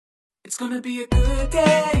It's gonna be a good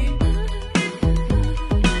day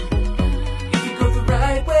if you go the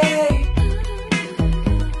right way.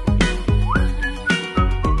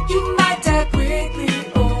 You might die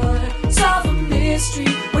quickly or solve a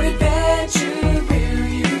mystery. What adventure will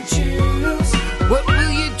you choose? What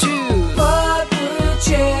will you choose? What will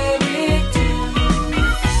Jarek do?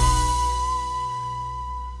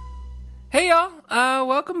 Hey y'all,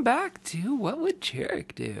 welcome back to What Would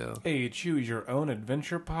Jarek Do? A Choose Your Own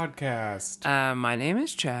Adventure podcast. My name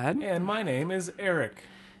is Chad, And my name is Eric.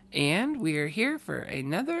 and we are here for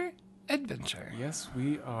another adventure. Yes,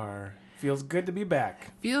 we are. Feels good to be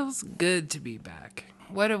back. Feels good to be back.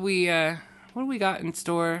 What do we got in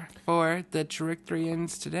store for the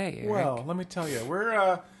Charictrians today, Eric? Well, let me tell you,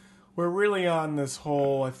 we're really on this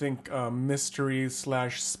whole, I think,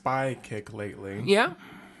 mystery/spy kick lately. Yeah?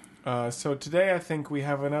 So today I think we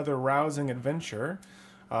have another rousing adventure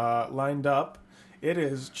lined up. It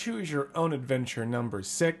is Choose Your Own Adventure number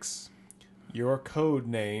 6. Your code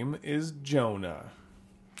name is Jonah.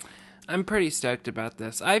 I'm pretty stoked about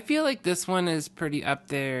this. I feel like this one is pretty up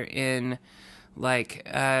there in, like,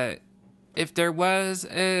 if there was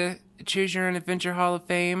a Choose Your Own Adventure Hall of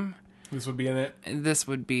Fame, This would be in it. this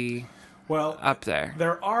would be Well, up there.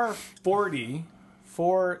 there are 40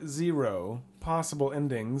 possible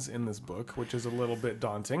endings in this book, which is a little bit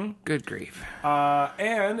daunting. Good grief.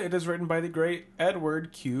 And it is written by the great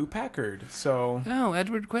Edward Q. Packard. So, Oh,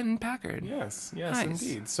 Edward Quentin Packard. yes, Nice.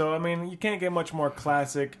 indeed. So, I mean, you can't get much more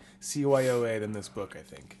classic CYOA than this book, I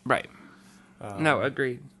think. Right. No,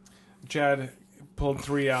 agreed. Chad pulled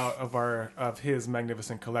 3 out of his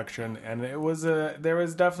magnificent collection, and there was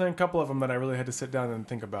definitely a couple of them that I really had to sit down and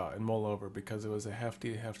think about and mull over because it was a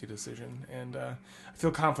hefty decision. And I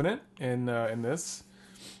feel confident in this.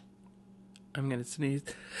 I'm gonna sneeze.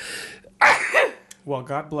 Well,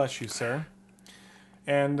 God bless you, sir.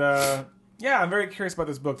 And yeah, I'm very curious about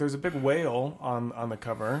this book. There's a big whale on the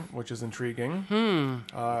cover, which is intriguing. And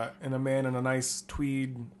a man in a nice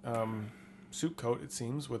tweed suit coat, it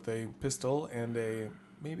seems, with a pistol and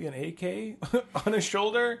maybe an AK on his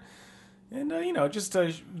shoulder. And, just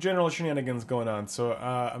general shenanigans going on. So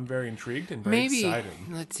I'm very intrigued and very Maybe, excited.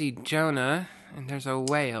 let's see, Jonah, and there's a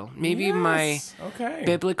whale. Maybe Yes! my Okay.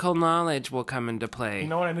 biblical knowledge will come into play. You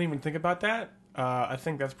know what? I didn't even think about that. I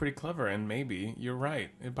think that's pretty clever, and maybe you're right.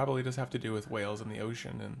 It probably does have to do with whales in the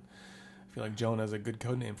ocean, and I feel like Jonah's a good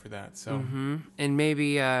code name for that. So, And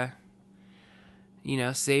maybe,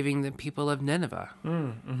 saving the people of Nineveh.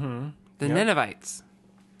 The Yep. Ninevites.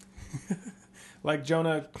 like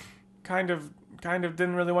Jonah, kind of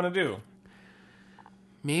didn't really want to do.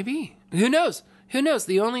 Maybe. Who knows? Who knows?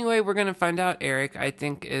 The only way we're going to find out, Eric, I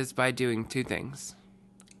think, is by doing 2 things.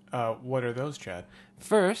 What are those, Chad?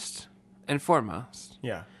 First and foremost,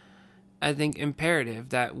 Yeah. I think imperative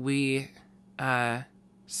that we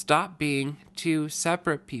stop being 2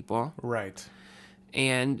 separate people Right.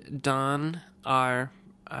 and don our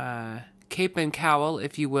cape and cowl,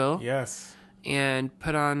 if you will, Yes. and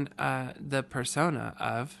put on the persona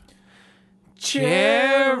of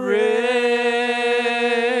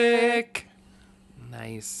Jarek.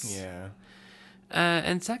 Nice. Yeah.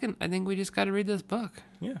 And second, I think we just got to read this book.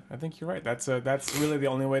 Yeah, I think you're right. That's really the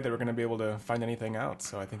only way that we're going to be able to find anything out.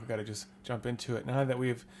 So I think we've got to just jump into it now that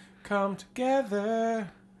we've come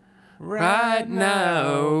together Right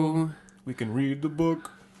now. We can read the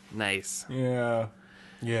book. Nice. Yeah.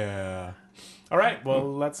 Yeah. All right,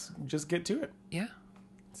 well, let's just get to it. Yeah.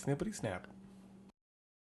 Snippety snap.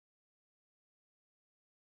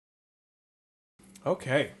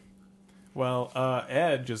 Okay. Well,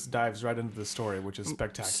 Ed just dives right into the story, which is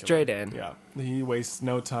spectacular. Straight in. Yeah. He wastes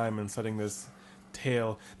no time in setting this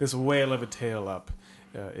whale of a tale up,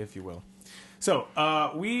 if you will. So,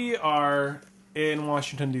 we are in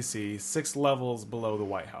Washington, D.C., 6 levels below the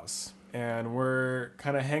White House. And we're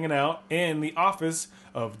kind of hanging out in the office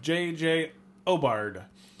of J.J. Obard.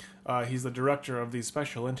 He's the director of the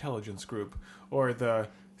Special Intelligence Group, or the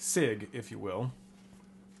SIG, if you will.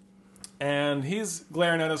 And he's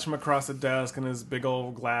glaring at us from across the desk in his big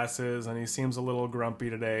old glasses, and he seems a little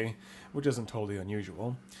grumpy today, which isn't totally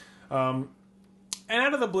unusual. And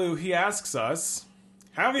out of the blue, he asks us,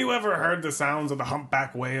 "Have you ever heard the sounds of the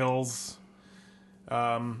humpback whales?"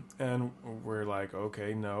 And we're like,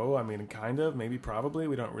 okay, no. I mean, kind of, maybe, probably.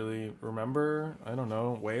 We don't really remember. I don't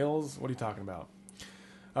know. Whales? What are you talking about?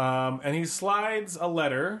 And he slides a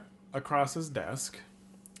letter across his desk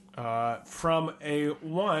from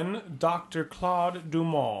one Dr. Claude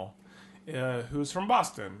Dumont, who's from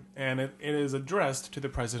Boston. And it is addressed to the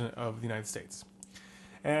President of the United States.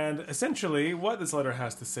 And essentially, what this letter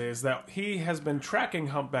has to say is that he has been tracking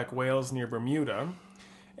humpback whales near Bermuda,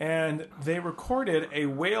 and they recorded a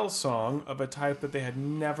whale song of a type that they had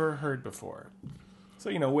never heard before. So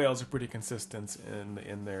whales are pretty consistent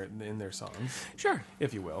in their songs, Sure.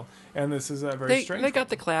 if you will. And this is a very strange. They got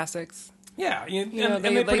the classics. Yeah, and know,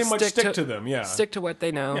 they pretty much stick to them. Yeah, Stick to what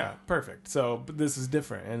they know. yeah, perfect. So, but this is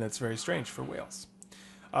different, and it's very strange for whales.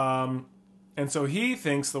 And so he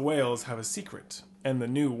thinks the whales have a secret, and the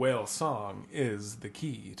new whale song is the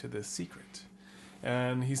key to this secret.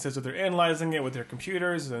 And he says that they're analyzing it with their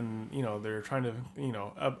computers, and they're trying to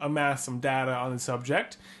amass some data on the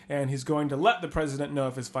subject. And he's going to let the president know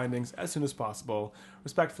of his findings as soon as possible.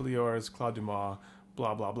 Respectfully yours, Claude Dumas.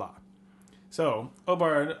 Blah blah blah. So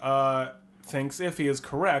Hobart thinks if he is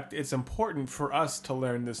correct, it's important for us to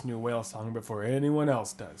learn this new whale song before anyone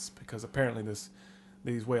else does, because apparently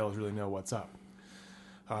these whales really know what's up.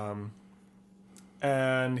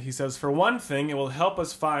 And he says, for one thing, it will help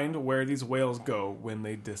us find where these whales go when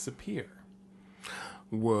they disappear.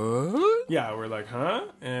 What? Yeah, we're like, huh?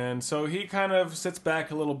 And so he kind of sits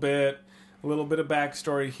back a little bit of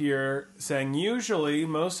backstory here, saying usually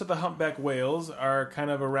most of the humpback whales are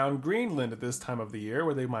kind of around Greenland at this time of the year,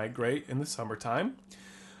 where they migrate in the summertime.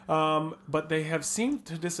 But they have seemed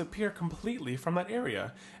to disappear completely from that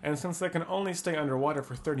area. And since they can only stay underwater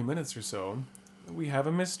for 30 minutes or so, we have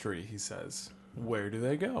a mystery, he says. Where do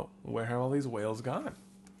they go? Where have all these whales gone?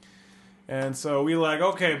 And so we like,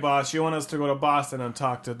 okay, boss, you want us to go to Boston and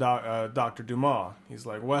talk to Dr. Dumas? He's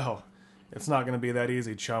like, well, it's not going to be that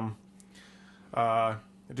easy, chum. Dumas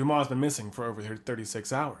has been missing for over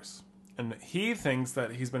 36 hours. And he thinks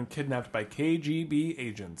that he's been kidnapped by KGB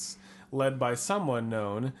agents, led by someone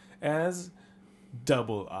known as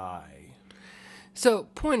Double I. So,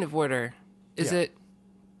 point of order. Is Yeah. it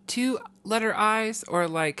 2 letter I's or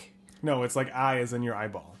like No, it's like eye as in your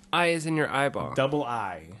eyeball. I is in your eyeball? Double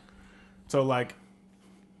I. So like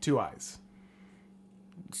 2 eyes.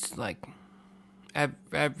 It's like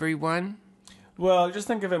everyone? Well, just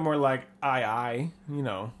think of it more like I,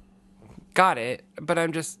 Got it, but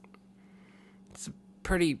it's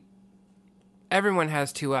pretty. Everyone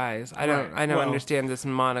has 2 eyes. I don't Right, well, understand this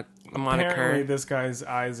Apparently moniker. this guy's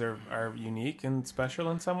eyes are unique and special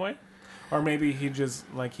in some way. Or maybe he just,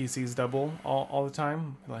 he sees double all the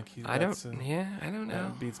time. I don't know.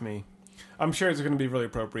 That beats me. I'm sure it's going to be really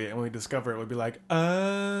appropriate, and when we discover it, we'll be like,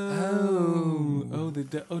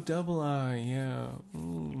 double eye, yeah,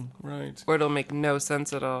 right. Or it'll make no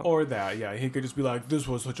sense at all. Or that, yeah, he could just be like, this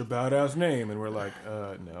was such a badass name, and we're like,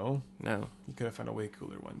 no. No. You could have found a way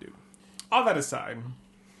cooler one, dude. All that aside,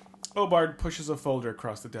 Hobart pushes a folder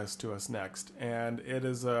across the desk to us next, and it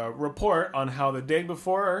is a report on how the day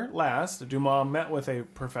before last, Dumas met with a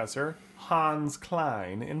professor, Hans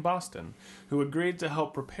Klein, in Boston, who agreed to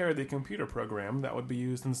help prepare the computer program that would be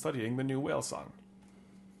used in studying the new whale song.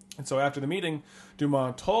 And so after the meeting,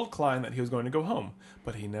 Dumas told Klein that he was going to go home,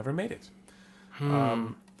 but he never made it.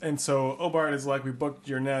 And so Hobart is like, we booked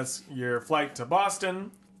your flight to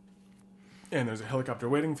Boston, and there's a helicopter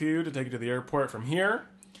waiting for you to take you to the airport from here.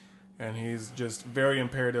 And he's just very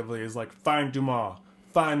imperatively is like, find Dumas,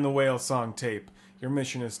 find the whale song tape. Your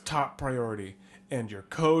mission is top priority, and your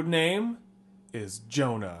code name is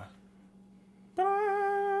Jonah.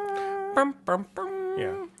 Bum, bum, bum.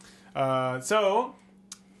 Yeah. So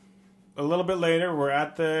a little bit later, we're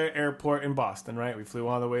at the airport in Boston, right? We flew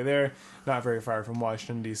all the way there, not very far from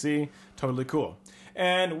Washington, D.C. Totally cool.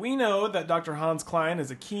 And we know that Dr. Hans Klein is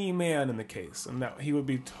a key man in the case, and that he would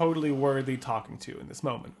be totally worthy talking to in this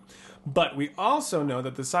moment. But we also know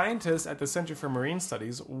that the scientists at the Center for Marine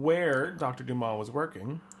Studies, where Dr. Dumas was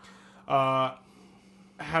working, have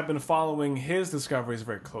been following his discoveries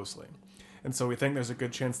very closely. And so we think there's a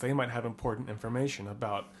good chance they might have important information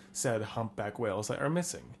about said humpback whales that are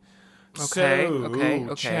missing. Okay.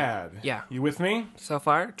 Chad, Yeah. you with me? So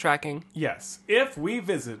far, tracking. Yes. If we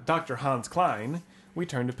visit Dr. Hans Klein, we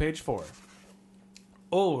turn to page 4.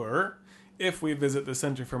 Or, if we visit the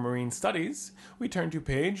Center for Marine Studies, we turn to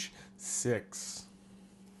page 6.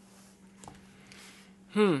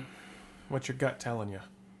 What's your gut telling you?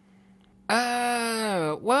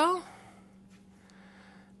 Well,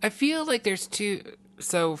 I feel like there's 2.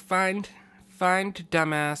 So find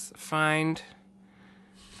dumbass, find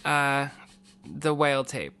the whale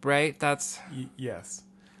tape, right? That's Yes,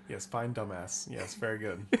 fine dumbass. Yes, very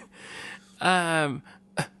good.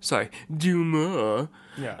 sorry, Dumas.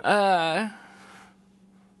 Yeah.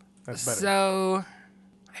 That's better. So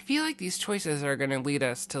I feel like these choices are going to lead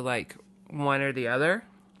us to like one or the other.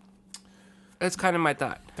 That's kind of my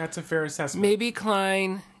thought. That's a fair assessment. Maybe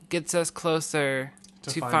Klein gets us closer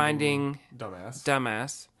to finding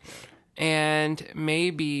dumbass. And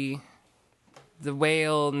maybe the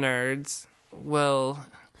whale nerds will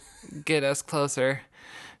get us closer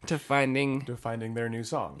to finding To finding their new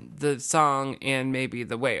song. the song and maybe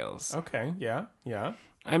the whales. Okay, yeah, yeah.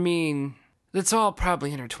 I mean, it's all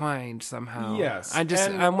probably intertwined somehow. Yes. I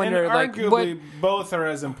wonder, and like, what. arguably both are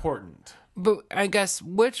as important. But I guess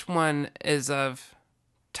which one is of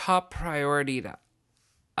top priority to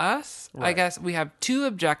us? I Right. guess we have two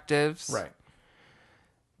objectives. Right.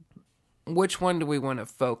 Which one do we want to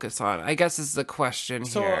focus on? I guess is the question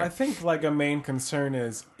So here. I think like a main concern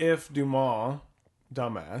is if Dumas,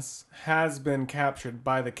 dumbass, has been captured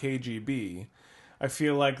by the KGB, I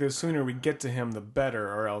feel like the sooner we get to him, the better,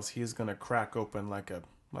 or else he's gonna crack open like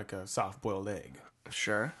a soft-boiled egg.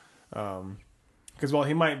 Sure. Because while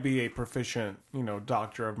he might be a proficient,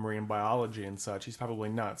 doctor of marine biology and such, he's probably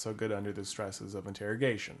not so good under the stresses of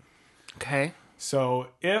interrogation. Okay. So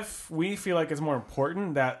if we feel like it's more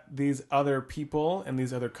important that these other people in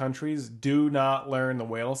these other countries do not learn the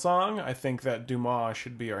whale song, I think that Dumas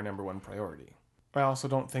should be our number one priority. I also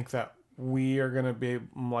don't think that we are going to be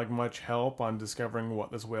like much help on discovering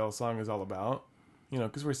what this whale song is all about.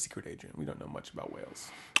 Because we're a secret agent. We don't know much about whales.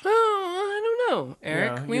 Oh, I don't know,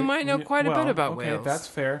 Eric. Yeah, we might know quite a bit about okay, whales. That's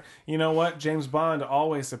fair. You know what? James Bond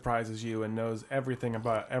always surprises you and knows everything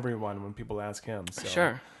about everyone when people ask him. So.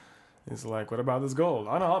 Sure. He's like, what about this gold?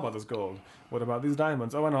 I know all about this gold. What about these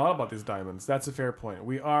diamonds? Oh, I know all about these diamonds. That's a fair point.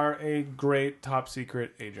 We are a great top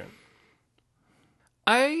secret agent.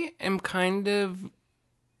 I am kind of.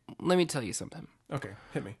 Let me tell you something. Okay,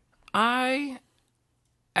 hit me. I,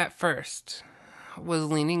 at first, was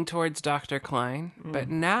leaning towards Dr. Klein, but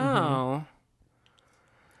now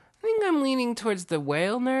I think I'm leaning towards the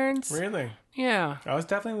whale nerds. Really? Yeah. I was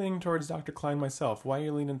definitely leaning towards Dr. Klein myself. Why are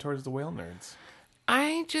you leaning towards the whale nerds?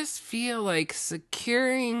 I just feel like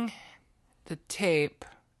securing the tape,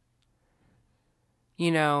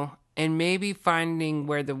 and maybe finding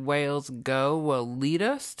where the whales go will lead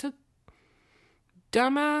us to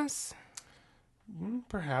Dumbass.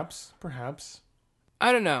 Perhaps.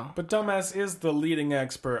 I don't know. But Dumbass is the leading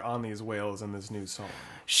expert on these whales in this new song.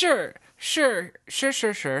 Sure.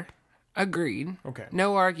 Agreed. Okay.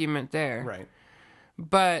 No argument there. Right.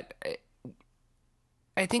 But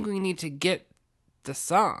I think we need to get the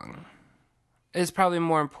song. Is probably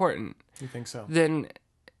more important You think so? than.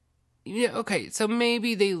 Okay, so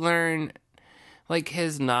maybe they learn like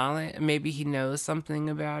his knowledge. Maybe he knows something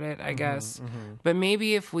about it, I guess. But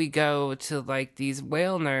maybe if we go to like these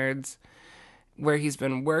whale nerds where he's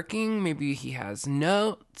been working, maybe he has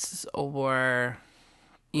notes or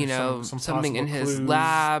some something in possible his clues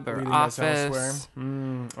lab or leading us elsewhere.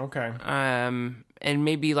 office. Okay. And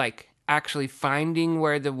maybe like actually finding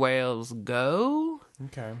where the whales go.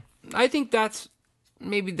 Okay. I think that's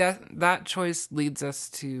maybe that choice leads us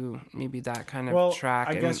to maybe that kind of track.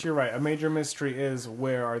 I guess you're right. A major mystery is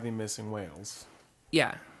where are the missing whales?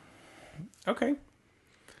 Yeah. Okay.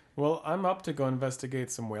 Well, I'm up to go investigate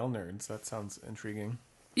some whale nerds. That sounds intriguing.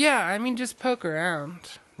 Yeah, I mean, just poke around.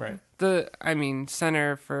 Right.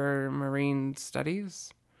 Center for Marine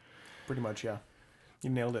Studies. Pretty much, yeah. You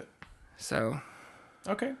nailed it. So,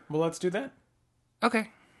 Okay. Well, let's do that. okay.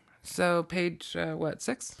 So, page,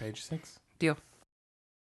 6? Page 6. Deal.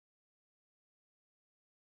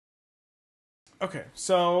 Okay,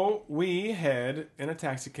 so we head in a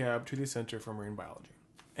taxi cab to the Center for Marine Biology.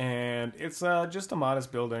 And it's just a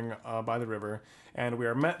modest building by the river. And we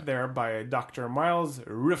are met there by Dr. Miles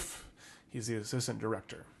Riff. He's the assistant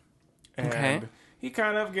director. And Okay. he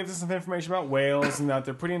kind of gives us some information about whales and that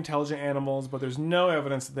they're pretty intelligent animals, but there's no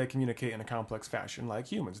evidence that they communicate in a complex fashion like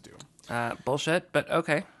humans do. Bullshit, but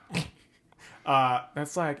okay.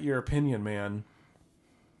 That's like your opinion, man.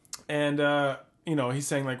 And, he's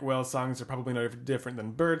saying like whale songs are probably no different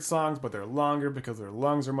than bird songs, but they're longer because their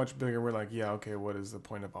lungs are much bigger. We're like, yeah, okay, what is the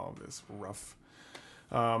point of all of this? Rough.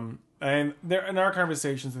 And our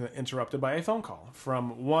conversations are interrupted by a phone call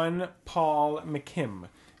from one Paul McKim,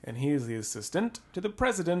 and he is the assistant to the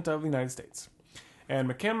President of the United States. And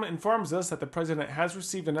McKim informs us that the President has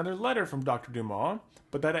received another letter from Dr. Dumas,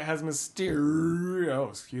 but that it has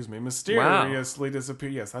mysteriously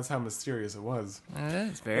disappeared. Yes, that's how mysterious it was.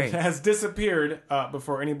 That's It very... has disappeared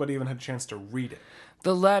before anybody even had a chance to read it.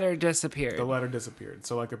 The letter disappeared. The letter disappeared.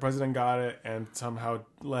 So, like, the president got it and somehow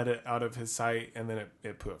let it out of his sight, and then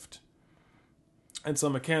it poofed. And so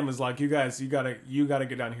McKim is like, you guys, you gotta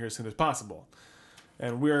get down here as soon as possible.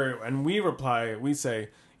 And we reply, we say,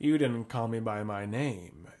 you didn't call me by my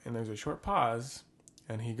name. And there's a short pause,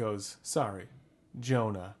 and he goes, sorry,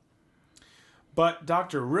 Jonah. But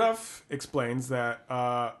Dr. Ruff explains that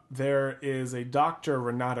there is a Dr.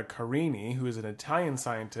 Renata Carini, who is an Italian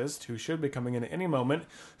scientist who should be coming in at any moment,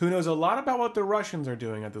 who knows a lot about what the Russians are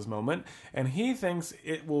doing at this moment, and he thinks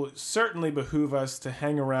it will certainly behoove us to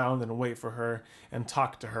hang around and wait for her and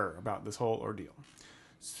talk to her about this whole ordeal.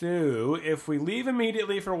 So, if we leave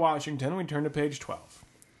immediately for Washington, we turn to page 12.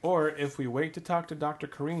 Or, if we wait to talk to Dr.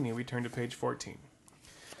 Carini, we turn to page 14.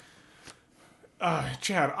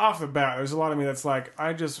 Chad, off the bat, there's a lot of me that's like,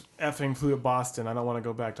 I just effing flew to Boston. I don't want to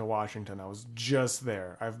go back to Washington. I was just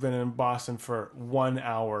there. I've been in Boston for 1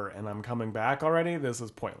 hour and I'm coming back already? This is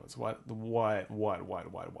pointless. What?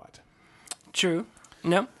 True.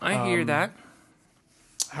 No, I hear that.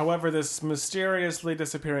 However, this mysteriously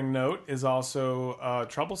disappearing note is also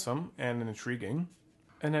troublesome and intriguing.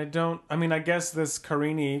 And I guess this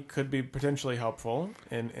Carini could be potentially helpful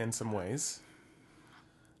in some ways.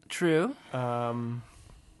 True.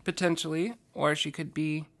 Potentially. Or she could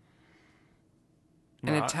be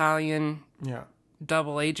an Italian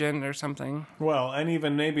double agent or something. Well, and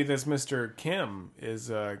even maybe this Mr. Kim is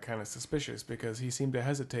kind of suspicious because he seemed to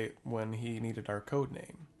hesitate when he needed our code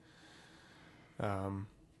name.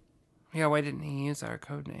 Yeah, why didn't he use our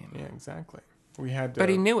code name? Yeah, exactly. But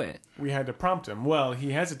he knew it. We had to prompt him. Well,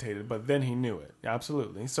 he hesitated, but then he knew it.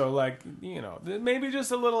 Absolutely. So, maybe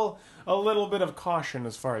just a little bit of caution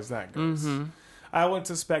as far as that goes. Mm-hmm. I would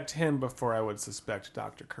suspect him before I would suspect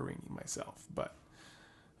Dr. Carini myself. But,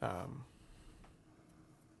 I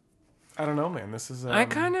don't know, man. This is... I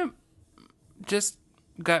kind of just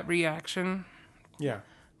gut reaction. Yeah.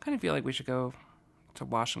 Kind of feel like we should go to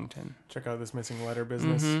Washington. Check out this missing letter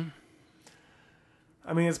business. Mm-hmm.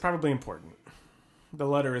 I mean, it's probably important. The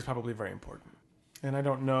letter is probably very important. And I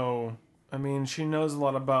don't know... I mean, she knows a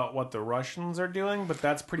lot about what the Russians are doing, but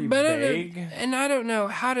that's pretty vague. And I don't know.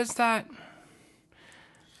 How does that...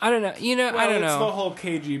 I don't know. I don't know. It's the whole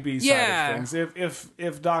KGB side of things.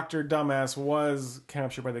 If Dr. Dumbass was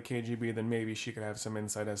captured by the KGB, then maybe she could have some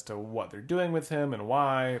insight as to what they're doing with him and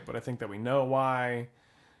why. But I think that we know why.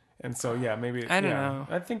 And so, yeah, maybe... I don't know.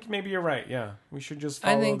 I think maybe you're right, yeah. We should just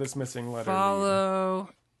follow this missing letter.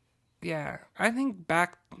 Yeah. I think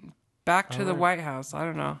back to the White House. I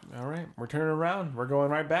don't know. All right. We're turning around. We're going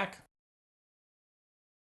right back.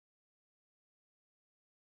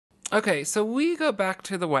 Okay, so we go back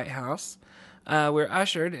to the White House. We're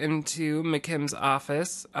ushered into McKim's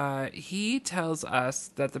office. He tells us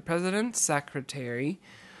that the president's secretary,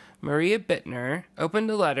 Maria Bittner, opened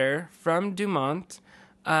a letter from Dumont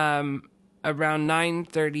around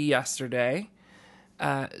 9:30 yesterday,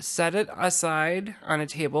 set it aside on a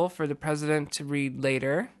table for the president to read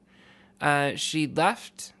later. She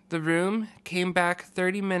left the room, came back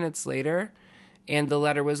 30 minutes later, and the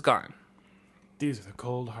letter was gone. These are the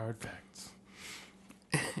cold, hard facts.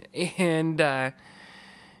 And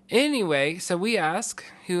anyway, so we ask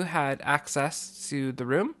who had access to the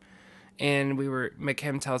room, and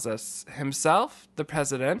McKim tells us himself, the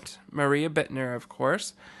president, Maria Bittner, of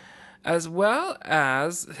course, as well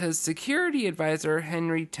as his security advisor,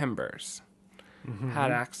 Henry Timbers,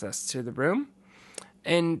 had access to the room.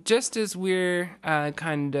 And just as we're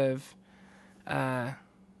kind of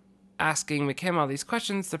asking McKim all these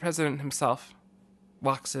questions, the president himself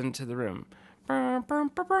walks into the room. And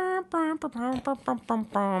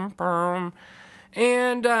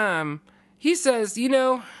he says,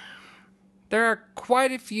 there are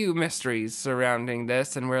quite a few mysteries surrounding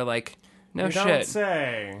this, and we're like, no shit. Don't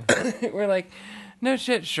say. We're like, no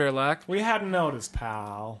shit, Sherlock. We hadn't noticed,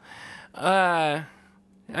 pal. Sorry.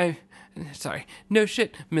 No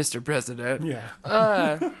shit, Mr. President. Yeah.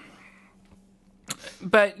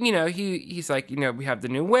 But, he's like, we have the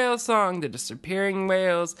new whale song, the disappearing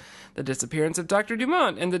whales, the disappearance of Dr.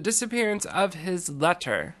 Dumont, and the disappearance of his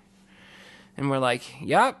letter. And we're like,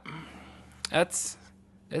 yep, it's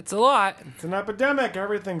a lot. It's an epidemic.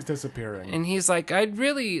 Everything's disappearing. And he's like, I'd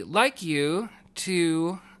really like you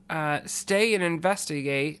to stay and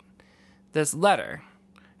investigate this letter.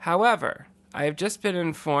 However, I have just been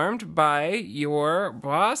informed by your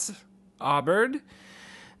boss, Aubert,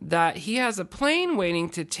 that he has a plane waiting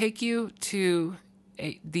to take you to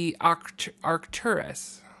the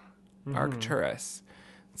Arcturus. Arcturus.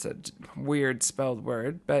 It's a weird spelled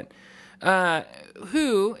word, but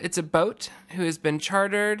it's a boat who has been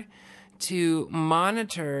chartered to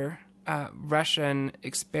monitor Russian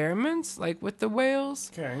experiments, like with the whales.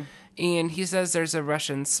 Okay. And he says there's a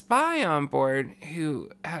Russian spy on board who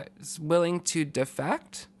is willing to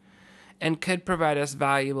defect and could provide us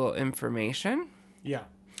valuable information. Yeah.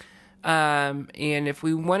 And if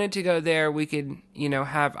we wanted to go there, we could,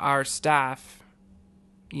 have our staff,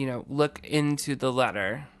 look into the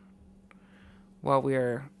letter while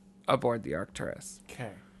we're aboard the Arcturus.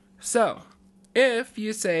 Okay. So, if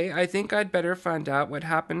you say, I think I'd better find out what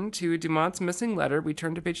happened to Dumont's missing letter, we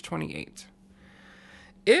turn to page 28.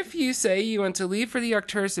 If you say you want to leave for the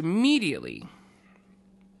Arcturus immediately,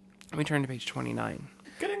 we turn to page 29.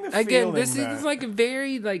 Getting the Again, feeling this that, is like a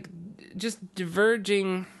very, like, just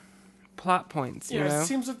diverging plot points, you yeah, know? it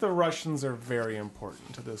seems that the Russians are very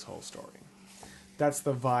important to this whole story. That's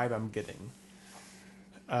the vibe I'm getting.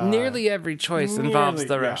 Nearly every choice involves Nearly,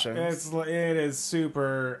 the yeah, Russians. It is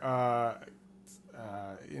super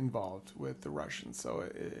involved with the Russians, so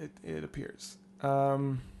it appears.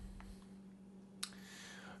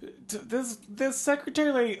 This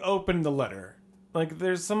secretary opened the letter. Like,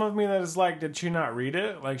 there's some of me that is like, did she not read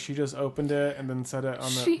it? Like, she just opened it and then said it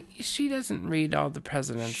on the... She doesn't read all the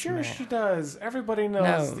president's Sure mail. she does. Everybody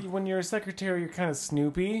knows No. when you're a secretary, you're kind of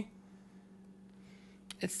snoopy.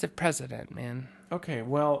 It's the president, man. Okay,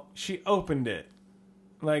 well, she opened it.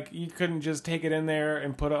 Like, you couldn't just take it in there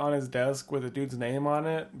and put it on his desk with a dude's name on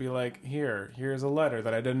it. Be like, here's a letter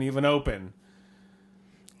that I didn't even open.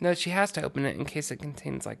 No, she has to open it in case it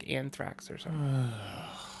contains, like, anthrax or something.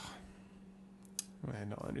 I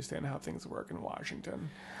don't understand how things work in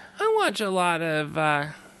Washington. I watch a lot of,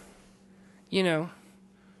 The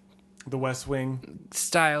West Wing.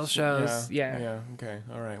 style shows. Yeah. Yeah, okay.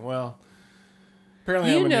 All right, well...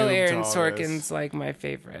 Apparently You I'm a know noob to Aaron all Sorkin's, this. like, my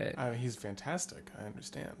favorite. He's fantastic. I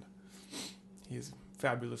understand. He's a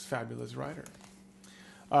fabulous, fabulous writer.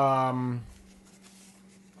 And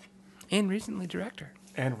recently director.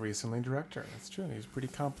 And recently director. That's true. He's pretty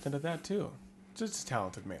competent at that, too. Just a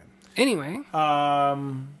talented man. Anyway. I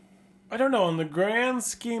don't know. In the grand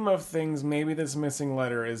scheme of things, maybe this missing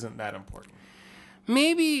letter isn't that important.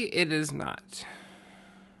 Maybe it is not.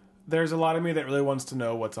 There's a lot of me that really wants to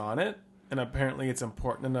know what's on it, and apparently it's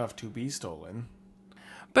important enough to be stolen.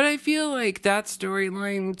 But I feel like that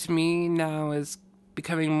storyline to me now is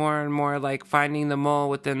becoming more and more like finding the mole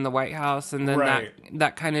within the White House, and then Right.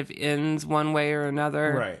 that kind of ends one way or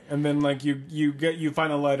another. Right. And then, like, you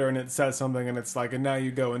find a letter and it says something, and it's like, and now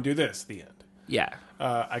you go and do this, the end. Yeah.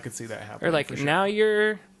 I could see that happening. Or like, for sure. now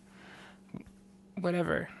you're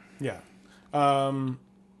whatever. Yeah.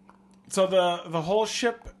 So the whole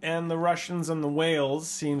ship and the Russians and the whales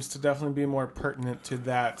seems to definitely be more pertinent to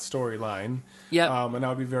that storyline. Yep. And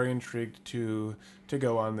I'll be very intrigued to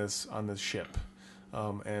go on this ship,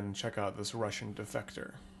 and check out this Russian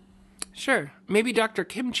defector. Sure. Maybe Dr.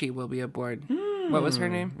 Kimchi will be aboard. What was her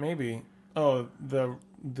name? Maybe. Oh, the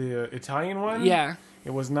Italian one? Yeah.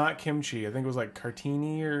 It was not Kimchi. I think it was like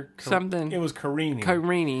Cartini or... Something. It was Carini.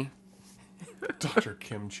 Karini. Dr.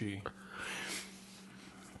 Kimchi.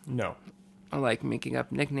 No. I like making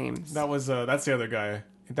up nicknames. That was, that's the other guy.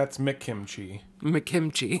 That's Mick Kimchi.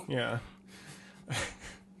 McKimchi. Yeah.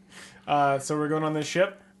 So we're going on this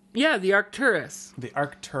ship? Yeah, the Arcturus. The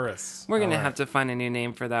Arcturus. We're going to All right. have to find a new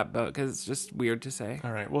name for that boat because it's just weird to say.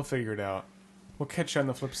 All right, we'll figure it out. We'll catch you on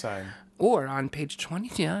the flip side. Or on page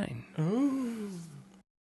 29. Ooh.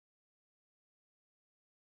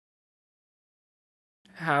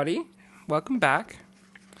 Howdy. Welcome back.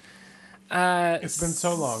 It's been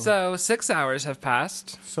so long. So 6 hours have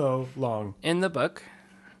passed So long. in the book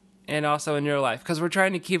and also in your life because we're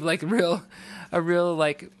trying to keep like a real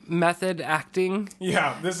like method acting.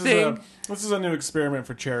 Yeah, this Thing. is a new experiment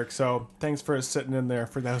for Cherrick, so thanks for sitting in there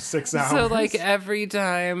for those 6 hours. So like every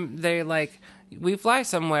time they like we fly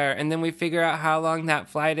somewhere and then we figure out how long that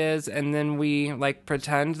flight is and then we like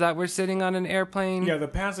pretend that we're sitting on an airplane. Yeah, the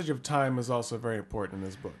passage of time is also very important in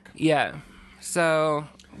this book. Yeah. So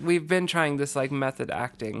we've been trying this like method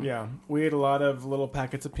acting. Yeah, we ate a lot of little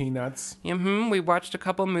packets of peanuts. We watched a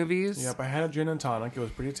couple movies. Yep, I had a gin and tonic. It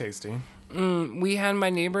was pretty tasty. We had my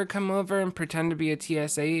neighbor come over and pretend to be a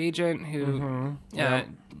TSA agent who, Yep.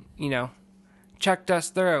 checked us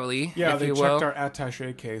thoroughly. Yeah, if they you checked will. our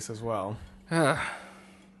attaché case as well.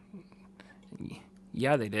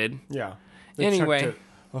 Yeah, they did. Yeah. They Anyway. checked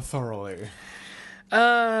it thoroughly.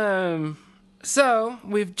 So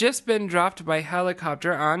we've just been dropped by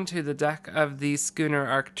helicopter onto the deck of the schooner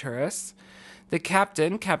Arcturus. The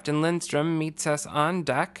captain, Captain Lindstrom, meets us on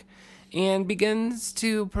deck and begins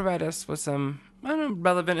to provide us with some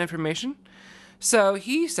relevant information. So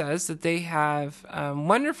he says that they have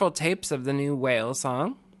wonderful tapes of the new whale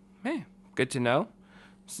song. Hey, good to know.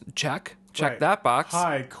 Check Right. that box.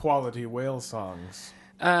 High quality whale songs.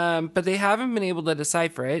 But they haven't been able to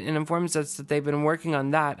decipher it and informs us that they've been working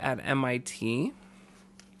on that at MIT.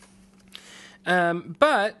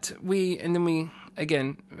 But we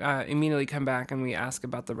again, immediately come back and we ask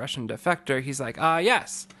about the Russian defector. He's like,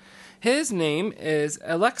 yes, his name is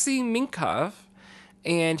Alexei Minkov,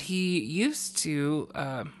 And he used to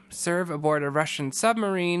serve aboard a Russian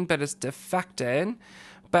submarine, but has defected,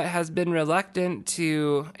 but has been reluctant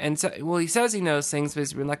to, and so, well, he says he knows things, but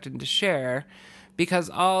he's reluctant to share, because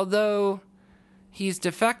although he's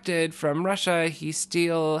defected from Russia, he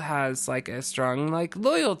still has like a strong like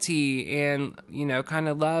loyalty and, you know, kind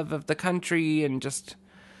of love of the country, and just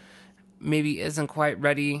maybe isn't quite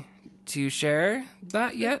ready to share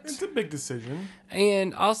that yet. It's a big decision.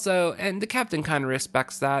 And also, and the captain kind of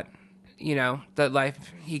respects that, you know, that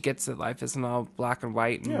life, he gets that life isn't all black and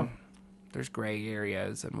white, and Yeah. there's gray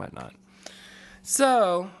areas and whatnot.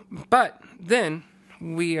 So, but then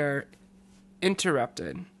we are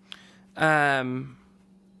interrupted by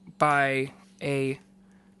a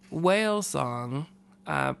whale song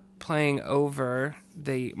playing over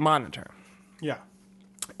the monitor. Yeah.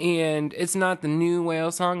 And it's not the new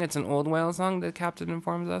whale song, it's an old whale song, the captain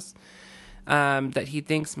informs us, that he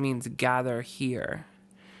thinks means gather here.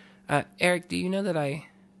 Eric, do you know that I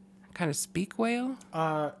kind of speak whale?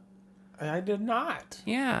 I did not.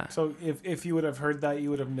 Yeah. So if you would have heard that, you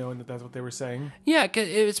would have known that that's what they were saying. Yeah, 'cause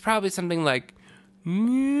it was probably something like...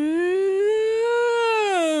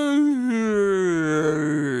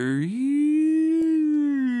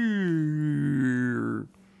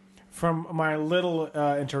 From my little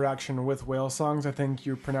interaction with whale songs, I think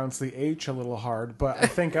you pronounced the H a little hard, but I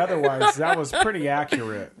think otherwise that was pretty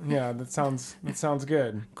accurate. Yeah, that sounds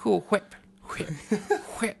good. Cool, whip, whip,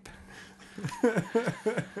 whip.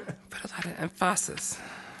 Put a lot of emphasis.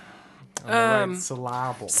 On the right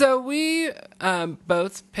syllable. So we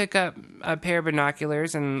both pick up a pair of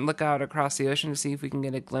binoculars and look out across the ocean to see if we can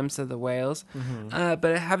get a glimpse of the whales. But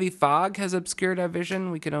a heavy fog has obscured our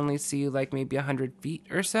vision. We could only see like maybe 100 feet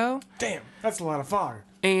or so. Damn, that's a lot of fog.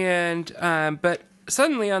 And but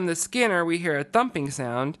suddenly on the scanner we hear a thumping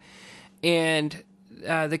sound, and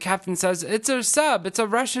the captain says, "It's a sub. It's a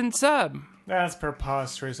Russian sub." That's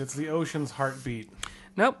preposterous. It's the ocean's heartbeat.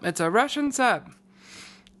 Nope, it's a Russian sub.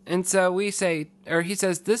 And so we say, or he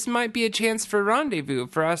says, this might be a chance for rendezvous,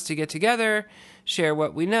 for us to get together, share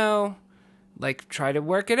what we know, like try to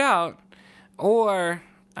work it out. Or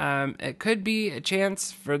it could be a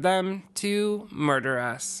chance for them to murder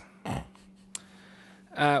us.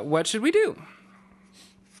 What should we do?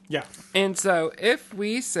 Yeah. And so if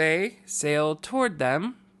we say sail toward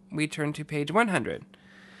them, we turn to page 100.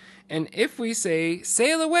 And if we say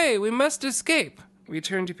sail away, we must escape, we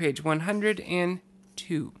turn to page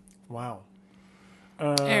 102. Wow.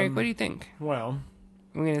 Eric, what do you think? Well,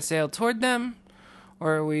 Are we going to sail toward them?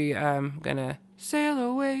 Or are we going to sail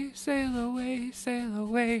away, sail away, sail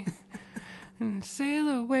away, and sail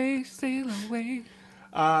away, sail away?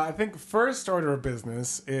 I think first order of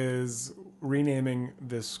business is renaming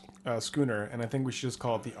this schooner, and I think we should just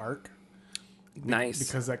call it the Ark. Nice.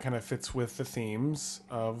 Because that kind of fits with the themes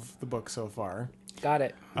of the book so far. Got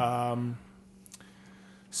it.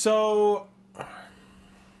 So,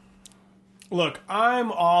 look,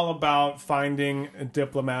 I'm all about finding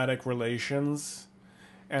diplomatic relations,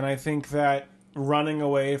 and I think that running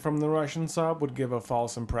away from the Russian sub would give a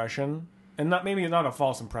false impression. And maybe not a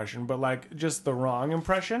false impression, but like just the wrong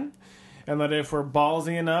impression. And that if we're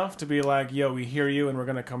ballsy enough to be like, yo, we hear you and we're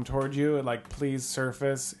going to come toward you, and like, please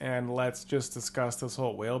surface and let's just discuss this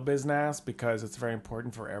whole whale business because it's very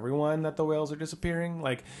important for everyone that the whales are disappearing.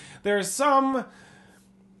 Like, there's some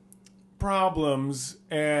problems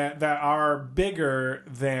that are bigger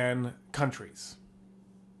than countries.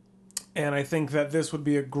 And I think that this would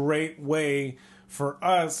be a great way for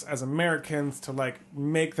us as Americans to like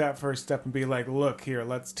make that first step and be like, look here,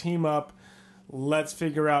 let's team up. Let's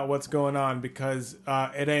figure out what's going on because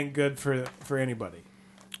it ain't good for anybody.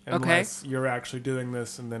 Unless you're actually doing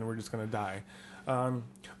this and then we're just going to die.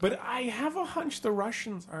 But I have a hunch the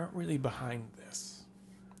Russians aren't really behind this.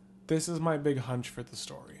 This is my big hunch for the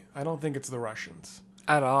story. I don't think it's the Russians.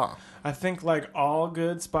 At all. I think like all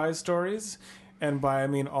good spy stories, and by I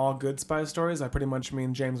mean all good spy stories, I pretty much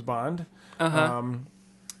mean James Bond.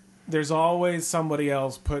 There's always somebody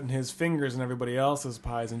else putting his fingers in everybody else's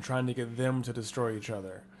pies and trying to get them to destroy each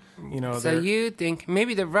other. You know, So you think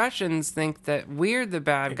maybe the Russians think that we're the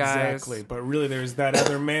bad guys. exactly, but really there's that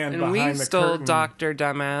other man And behind we the stole curtain. Dr.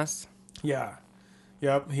 Dumbass. Yeah.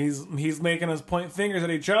 Yep, he's making us point fingers at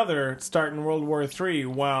each other starting World War III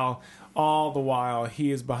while all the while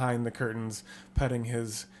he is behind the curtains petting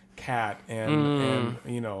his cat and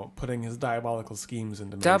you know, putting his diabolical schemes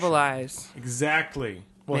into motion. Double eyes. Exactly.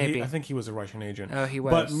 Well, Maybe. I think he was a Russian agent. Oh, he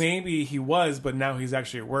was. But maybe he was, but now he's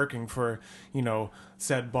actually working for, you know,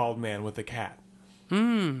 said bald man with the cat.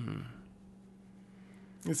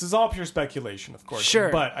 This is all pure speculation, of course. Sure,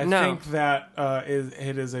 But I no. think that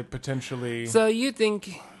it is a potentially So you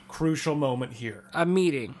think crucial moment here. a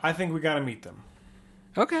meeting? I think we got to meet them.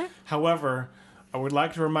 Okay. However, I would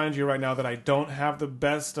like to remind you right now that I don't have the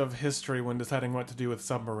best of history when deciding what to do with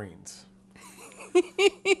submarines.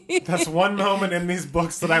 That's one moment in these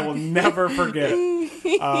books that I will never forget.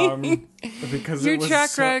 Because Your it was track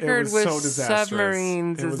so, it record was with so disastrous.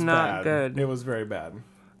 submarines It is was not bad. good. It was very bad.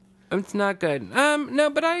 It's not good. No,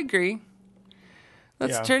 but I agree.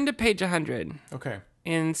 Let's Yeah. turn to page 100 Okay.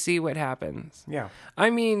 and see what happens. Yeah. I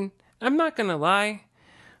mean, I'm not gonna lie.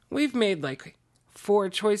 We've made like 4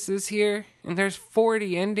 choices here, and there's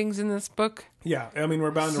 40 endings in this book. Yeah. I mean,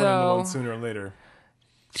 we're bound to run into So- one sooner or later.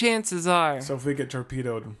 Chances are So if we get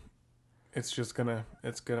torpedoed,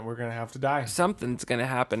 we're gonna have to die. something's gonna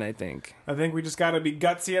happen, I think. I think we just gotta be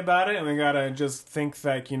gutsy about it, and we gotta just think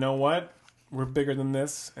that, you know what? We're bigger than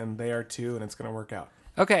this, and they are too, and it's gonna work out.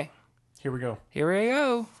 Okay, Here we go. here we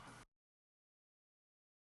go.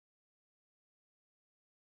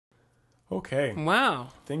 Okay. Wow.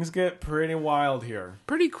 Things get pretty wild here.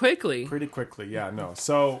 Pretty quickly. Pretty quickly, yeah, no.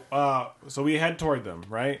 So we head toward them,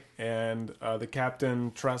 right? And the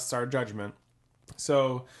captain trusts our judgment.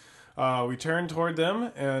 So we turn toward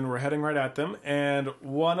them, and we're heading right at them. And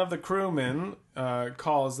one of the crewmen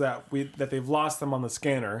calls that they've lost them on the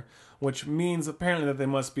scanner, which means apparently that they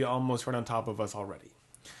must be almost right on top of us already.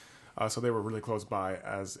 So they were really close by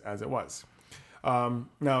as it was.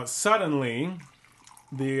 Now suddenly,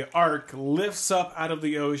 the Ark lifts up out of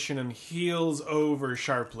the ocean and heels over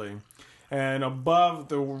sharply. And above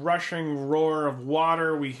the rushing roar of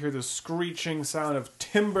water, we hear the screeching sound of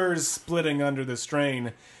timbers splitting under the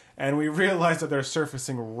strain. And we realize that they're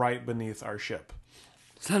surfacing right beneath our ship.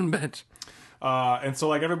 Son bitch. And so,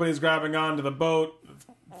 like, everybody's grabbing onto the boat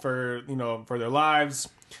for their lives.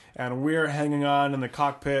 And we're hanging on in the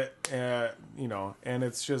cockpit, and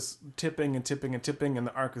it's just tipping and tipping and tipping, and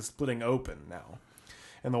the Ark is splitting open now.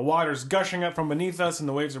 And the water's gushing up from beneath us, and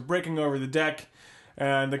the waves are breaking over the deck.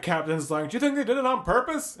 And the captain's like, "Do you think they did it on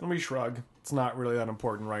purpose?" And we shrug. It's not really that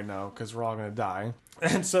important right now, because we're all going to die.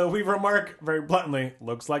 And so we remark very bluntly,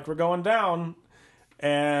 "Looks like we're going down."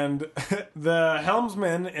 And the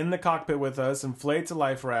helmsman in the cockpit with us inflates a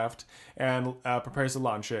life raft and prepares to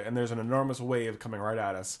launch it. And there's an enormous wave coming right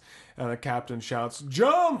at us. And the captain shouts,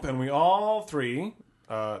 "Jump!" And we all three,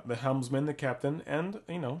 the helmsman, the captain, and,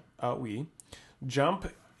 we,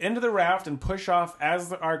 jump into the raft and push off as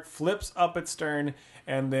the Ark flips up its stern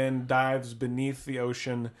and then dives beneath the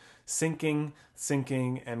ocean, sinking,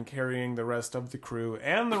 and carrying the rest of the crew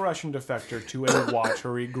and the Russian defector to a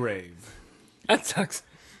watery grave. That sucks.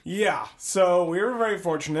 Yeah, so we were very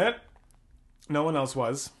fortunate. No one else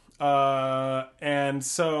was. And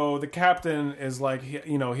so the captain is like,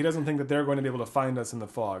 he doesn't think that they're going to be able to find us in the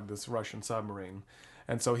fog, this Russian submarine.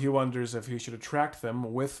 And so he wonders if he should attract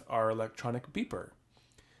them with our electronic beeper.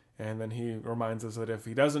 And then he reminds us that if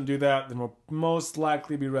he doesn't do that, then we'll most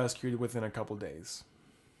likely be rescued within a couple days.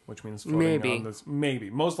 Which means floating Maybe. on this. Maybe.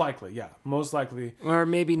 Most likely, yeah. Most likely. Or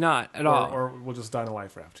maybe not at all. Or we'll just die in a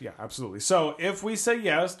life raft. Yeah, absolutely. So if we say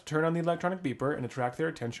yes, turn on the electronic beeper and attract their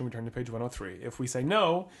attention, we turn to page 103. If we say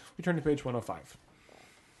no, we turn to page 105.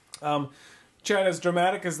 Chad, as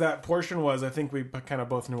dramatic as that portion was, I think we kind of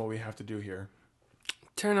both know what we have to do here.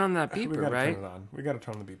 Turn on that We beeper, gotta right? turn it on. We got to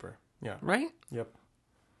turn on the beeper. Yeah. Right? Yep.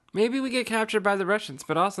 Maybe we get captured by the Russians,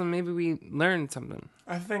 but also maybe we learn something.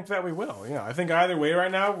 I think that we will. Yeah. I think either way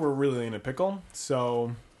right now, we're really in a pickle.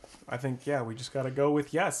 So I think, yeah, we just got to go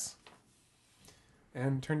with yes.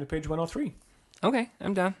 And turn to page 103. Okay,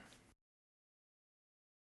 I'm done.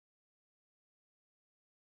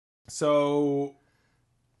 So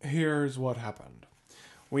here's what happened.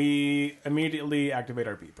 We immediately activate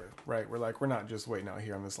our beeper, right? We're like, we're not just waiting out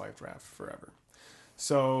here on this life raft forever.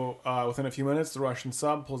 So within a few minutes, the Russian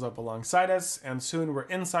sub pulls up alongside us, and soon we're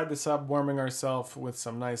inside the sub, warming ourselves with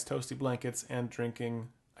some nice toasty blankets and drinking,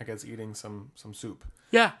 I guess eating some soup.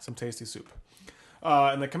 Yeah. Some tasty soup.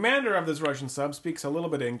 And the commander of this Russian sub speaks a little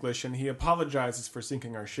bit of English, and he apologizes for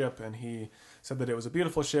sinking our ship, and he said that it was a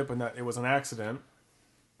beautiful ship and that it was an accident,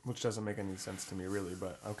 which doesn't make any sense to me, really,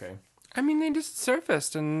 but okay. I mean, they just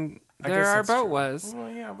surfaced, and I there guess our that's boat true. was. Well,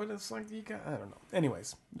 yeah, but it's like, I don't know.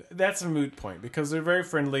 Anyways, that's a moot point, because they're very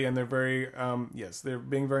friendly, and they're very, they're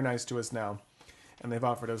being very nice to us now, and they've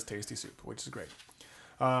offered us tasty soup, which is great.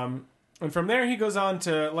 And from there, he goes on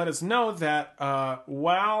to let us know that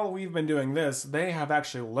while we've been doing this, they have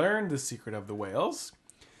actually learned the secret of the whales.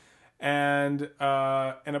 And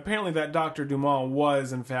apparently that Dr. Dumas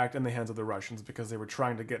was, in fact, in the hands of the Russians because they were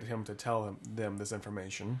trying to get him to tell them this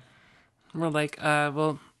information. We're like,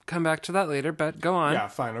 come come back to that later, but go on. Yeah,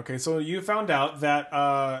 fine. Okay, so you found out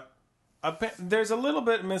that there's a little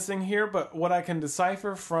bit missing here, but what I can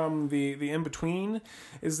decipher from the in-between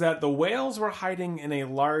is that the whales were hiding in a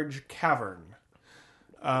large cavern.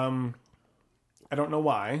 I don't know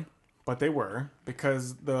why, but they were,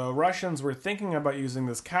 because the Russians were thinking about using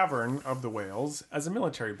this cavern of the whales as a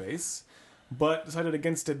military base, but decided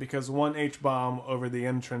against it because one H-bomb over the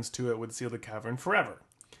entrance to it would seal the cavern forever.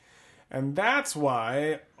 And that's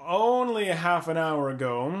why, only a half an hour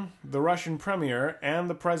ago, the Russian premier and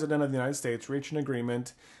the President of the United States reached an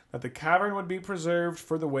agreement that the cavern would be preserved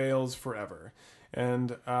for the whales forever.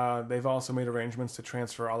 And they've also made arrangements to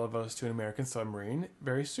transfer all of us to an American submarine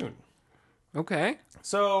very soon. Okay.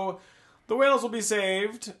 So, the whales will be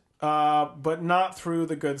saved, but not through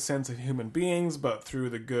the good sense of human beings, but through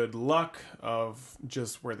the good luck of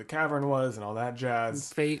just where the cavern was and all that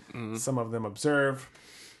jazz. Fate. Some of them observe.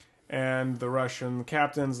 And the Russian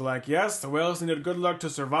captain's like, yes, the whales needed good luck to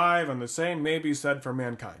survive, and the same may be said for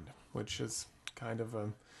mankind. Which is kind of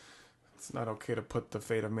it's not okay to put the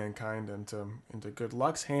fate of mankind into good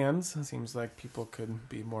luck's hands. It seems like people could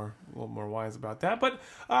be a little more wise about that. But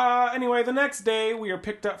anyway, the next day we are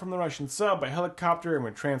picked up from the Russian sub by helicopter, and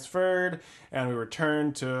we're transferred, and we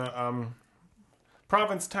return to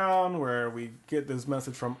Provincetown, where we get this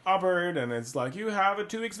message from Hubbard, and it's like, you have a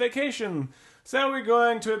 2 weeks vacation. So we're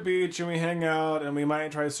going to a beach, and we hang out, and we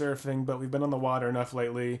might try surfing, but we've been on the water enough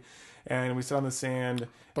lately, and we sit on the sand,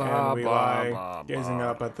 and we lie gazing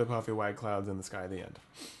up at the puffy white clouds in the sky at the end.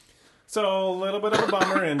 So a little bit of a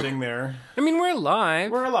bummer ending there. I mean, we're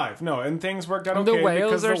alive. We're alive. No, and things worked out The okay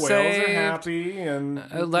whales because the are whales saved. are happy, and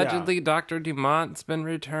Allegedly, yeah. Dr. Dumont's been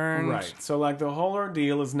returned. Right. So like the whole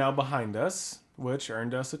ordeal is now behind us, which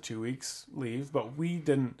earned us a 2 weeks leave, but we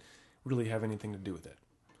didn't really have anything to do with it.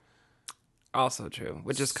 Also true,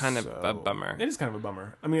 which is kind of a bummer. It is kind of a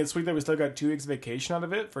bummer. I mean, it's sweet that we still got 2 weeks vacation out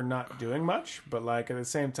of it for not doing much, but like at the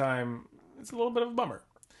same time, it's a little bit of a bummer.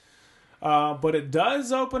 But it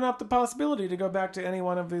does open up the possibility to go back to any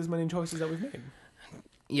one of these many choices that we've made.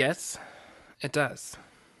 Yes, it does.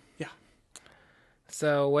 Yeah.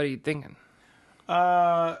 So, what are you thinking?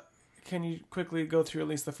 Can you quickly go through at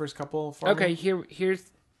least the first couple for Okay, me?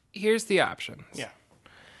 here's the options. Yeah.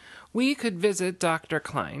 We could visit Dr.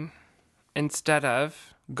 Klein instead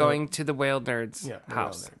of going to the Whale Nerd's Yeah. the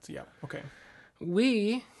house. Wild Nerds. Yeah. Okay.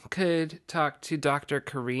 We could talk to Dr.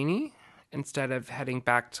 Carini instead of heading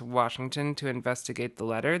back to Washington to investigate the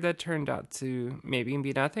letter that turned out to maybe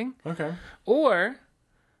be nothing. Okay. Or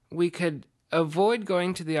we could avoid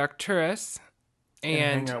going to the Arcturus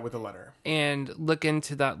And hang out with a letter. and look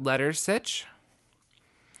into that letter sitch.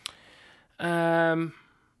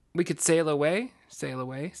 We could sail away.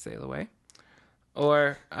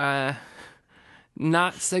 Or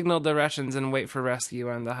not signal the Russians and wait for rescue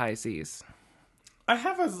on the high seas. I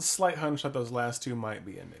have a slight hunch that those last two might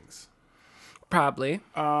be endings. Probably.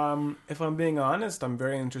 If I'm being honest, I'm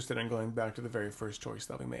very interested in going back to the very first choice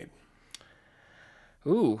that we made.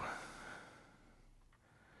 Ooh.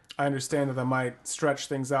 I understand that might stretch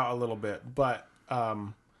things out a little bit, but I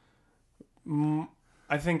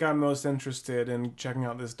think I'm most interested in checking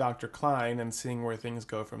out this Dr. Klein and seeing where things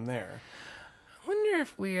go from there. I wonder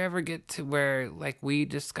if we ever get to where, like, we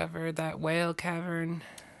discover that whale cavern.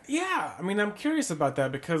 Yeah, I mean, I'm curious about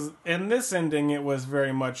that because in this ending, it was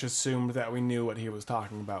very much assumed that we knew what he was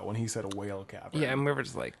talking about when he said a whale cavern. Yeah, and we were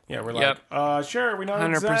just like, Yeah, we're Yep. like, sure, we know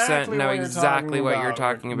 100% exactly know what you're exactly talking what you're about.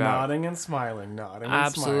 talking about. Nodding and smiling, nodding and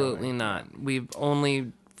absolutely smiling. not. We've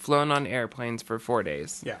only flown on airplanes for 4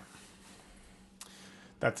 days. Yeah.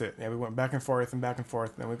 That's it. Yeah, we went back and forth, and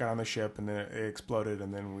then we got on the ship, and then it exploded,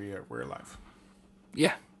 and then we're alive.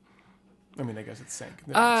 Yeah. I mean, I guess it sank.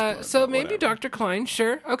 Then it exploded, So but maybe whatever. Dr. Klein,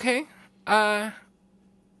 sure. Okay. Was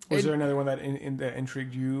there another one that that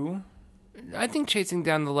intrigued you? I think chasing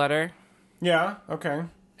down the letter Yeah, okay.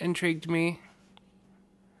 intrigued me.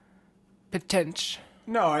 Potential.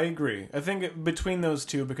 No, I agree. I think between those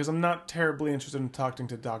two, because I'm not terribly interested in talking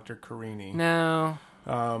to Dr. Carini. No.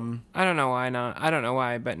 I don't know why not. I don't know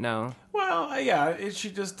why, but no. Well, yeah, she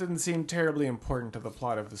just didn't seem terribly important to the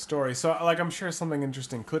plot of the story. So, like, I'm sure something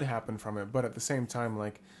interesting could happen from it, but at the same time,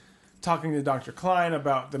 like, talking to Dr. Klein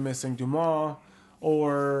about the missing Dumas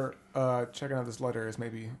or checking out this letter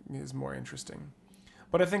is more interesting.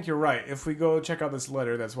 But I think you're right. If we go check out this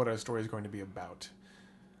letter, that's what our story is going to be about.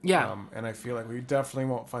 Yeah. And I feel like we definitely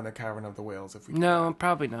won't find the Cavern of the Whales if we No,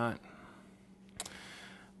 probably not.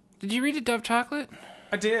 Did you read a Dove Chocolate?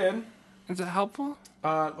 I did. Is it helpful?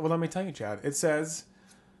 Well, let me tell you, Chad. It says,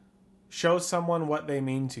 show someone what they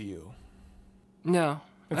mean to you. No.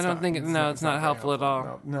 I don't think it's not helpful at all.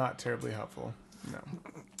 No, not terribly helpful. No.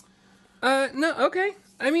 No, okay.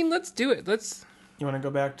 I mean, let's do it. You want to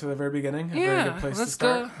go back to the very beginning? A very Yeah, good place to let's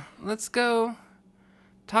start. go. Let's go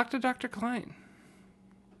talk to Dr. Klein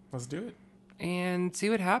Let's do it. and see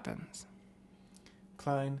what happens.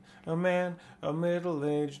 Klein, a man, a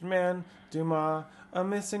middle-aged man. Dumas, a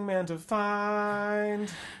missing man to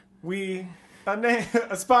find. A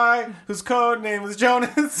spy whose code name is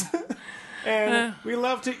Jonas. And we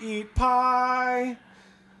love to eat pie.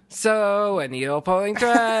 So, a needle pulling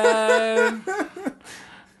thread.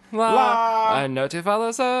 La. A note to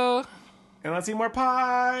follow, so. And let's eat more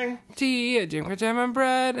pie. Tea, a drink with jam and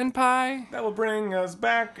bread and pie. That will bring us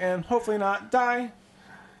back and hopefully not die.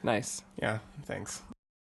 Nice. Yeah, thanks.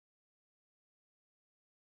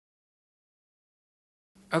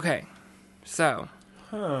 Okay, so.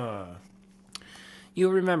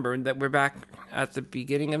 You'll remember that we're back at the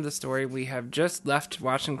beginning of the story. We have just left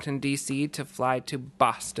Washington, D.C. to fly to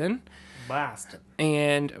Boston. Boston.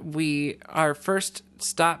 And our first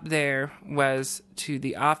stop there was to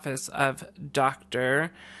the office of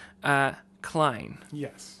Dr. Klein.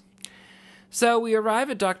 Yes. So we arrive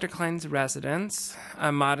at Dr. Klein's residence,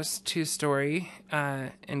 a modest 2-story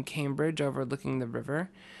in Cambridge overlooking the river.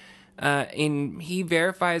 And he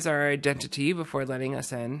verifies our identity before letting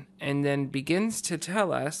us in, and then begins to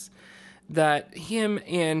tell us that him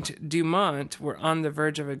and Dumont were on the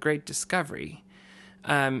verge of a great discovery.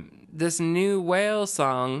 This new whale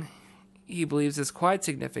song, he believes, is quite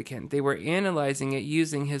significant. They were analyzing it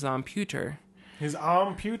using his computer. His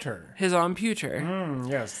computer.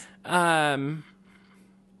 Yes. And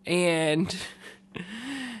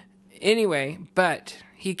anyway, but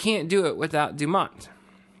he can't do it without Dumont.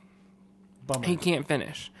 Bummer. He can't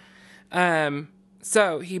finish.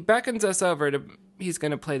 So he beckons us over to, he's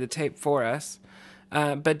going to play the tape for us.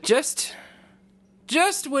 But just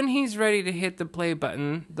when he's ready to hit the play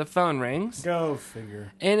button, the phone rings. Go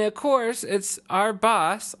figure. And of course, it's our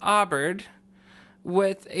boss, Aubert,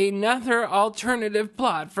 with another alternative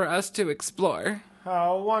plot for us to explore.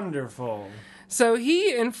 How wonderful. So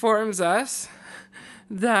he informs us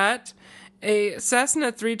that a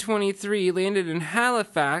Cessna 323 landed in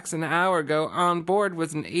Halifax an hour ago. On board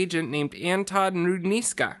was an agent named Anton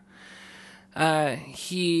Rudniska.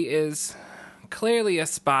 He is clearly a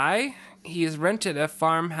spy. He has rented a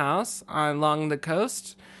farmhouse along the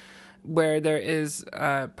coast where there is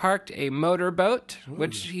parked a motorboat,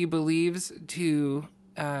 which he believes to...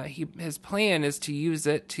 his plan is to use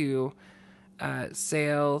it to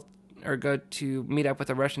sail or go to meet up with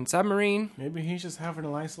a Russian submarine. Maybe he's just having a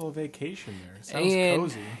nice little vacation there.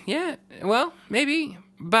 Sounds cozy. Yeah, well, maybe.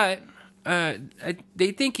 But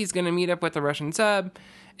they think he's going to meet up with a Russian sub,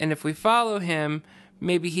 and if we follow him,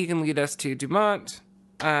 maybe he can lead us to Dumont.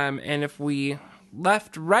 And if we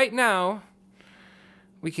left right now,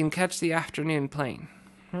 we can catch the afternoon plane.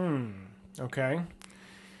 Okay.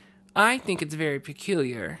 I think it's very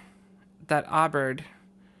peculiar that Aubert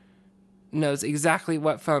knows exactly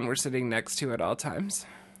what phone we're sitting next to at all times.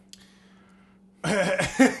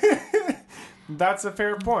 That's a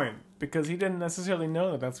fair point, because he didn't necessarily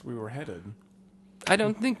know that that's where we were headed. I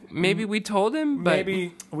don't think... Maybe we told him, but...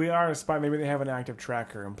 Maybe we are a spy. Maybe they have an active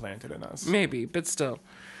tracker implanted in us. Maybe, but still.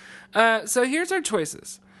 So here's our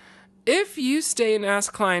choices. If you stay and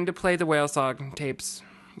ask Klein to play the whale song tapes,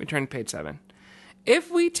 we turn to page 7.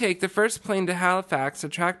 If we take the first plane to Halifax to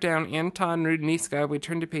track down Anton Rudniska, we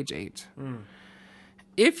turn to page 8.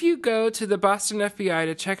 If you go to the Boston FBI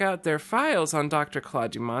to check out their files on Dr.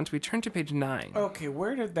 Claude Dumont, we turn to page 9. Okay,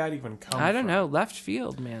 where did that even come from? I don't know. Left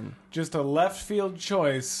field, man. Just a left field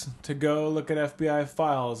choice to go look at FBI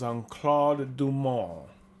files on Claude Dumont.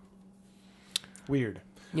 Weird.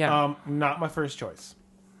 Yeah. Not my first choice.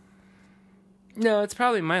 No, it's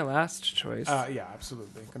probably my last choice. Yeah,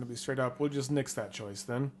 absolutely. Gonna be straight up. We'll just nix that choice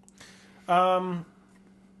then. I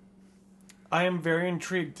am very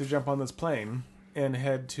intrigued to jump on this plane and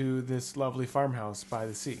head to this lovely farmhouse by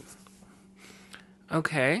the sea.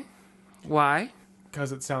 Okay. Why?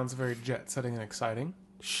 Because it sounds very jet-setting and exciting.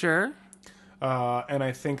 Sure. And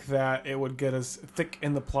I think that it would get us thick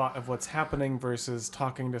in the plot of what's happening versus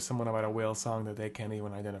talking to someone about a whale song that they can't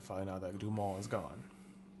even identify now that Dumont is gone.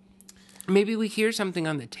 Maybe we hear something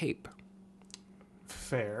on the tape.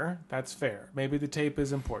 Fair. That's fair. Maybe the tape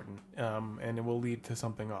is important, and it will lead to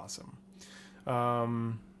something awesome.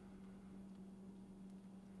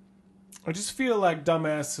 I just feel like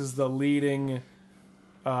Dumbass is the leading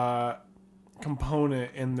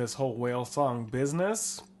component in this whole whale song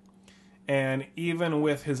business. And even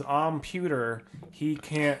with his computer, he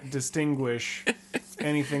can't distinguish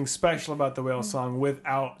anything special about the whale song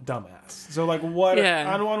without Dumbass. So, like, what?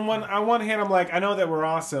 Yeah. On one hand, I'm like, I know that we're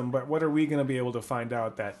awesome, but what are we going to be able to find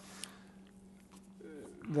out that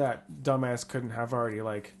that dumbass couldn't have already,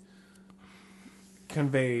 like,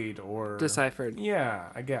 conveyed or... Deciphered. Yeah,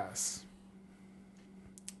 I guess.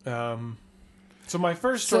 So my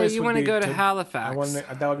first So choice you want to go to Halifax.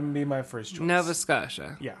 That would be my first choice. Nova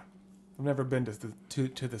Scotia. Yeah. I've never been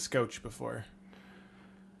to the Scotia before.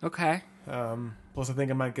 Okay. Plus, I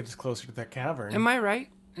think I might get us closer to that cavern. Am I right?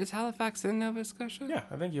 Is Halifax in Nova Scotia? Yeah,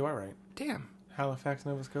 I think you are right. Damn. Halifax,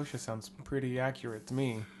 Nova Scotia sounds pretty accurate to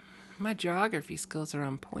me. My geography skills are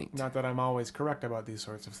on point. Not that I'm always correct about these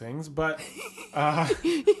sorts of things, but...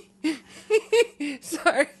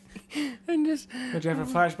 Sorry. I'm just... Did you have a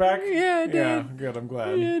flashback? Yeah, I did. Yeah, good, I'm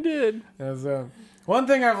glad. Yeah, I did. As, one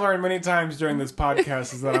thing I've learned many times during this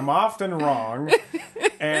podcast is that I'm often wrong,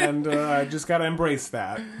 and I just gotta embrace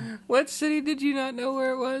that. What city did you not know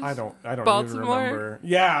where it was? I don't Baltimore? even remember.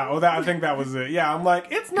 Yeah, I think that was it. Yeah, I'm like,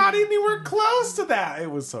 it's not anywhere close to that.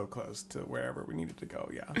 It was so close to wherever we needed to go.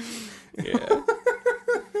 Yeah.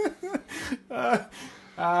 Yeah.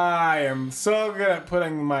 I am so good at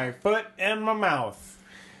putting my foot in my mouth.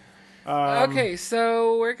 Okay,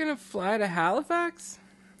 so we're gonna fly to Halifax?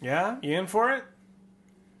 Yeah, you in for it?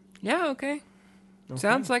 Yeah, okay.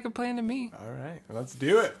 Sounds like a plan to me. All right, let's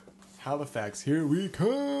do it. Halifax, here we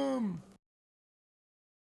come.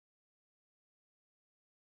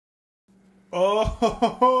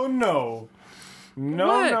 Oh, no. No,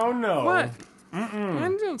 What? no. What?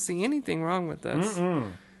 I don't see anything wrong with this.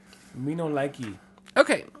 Me no likey.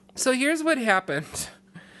 Okay, so here's what happened.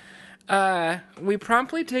 We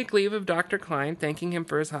promptly take leave of Dr. Klein, thanking him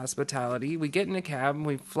for his hospitality. We get in a cab and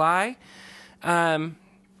we fly,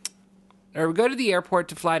 or we go to the airport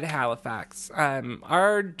to fly to Halifax.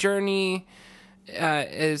 Our journey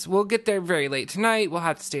is we'll get there very late tonight. We'll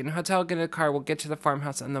have to stay in a hotel, get in a car. We'll get to the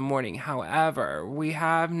farmhouse in the morning. However, we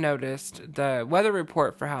have noticed the weather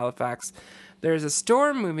report for Halifax. There's a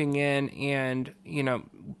storm moving in, and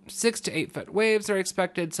 6 to 8 foot waves are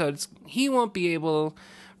expected. So he won't be able.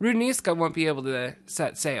 Rudniska won't be able to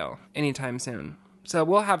set sail anytime soon. So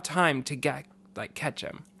we'll have time to catch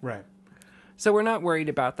him. Right. So we're not worried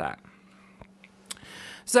about that.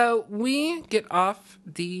 So we get off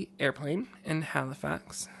the airplane in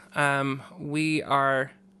Halifax. We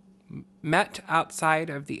are met outside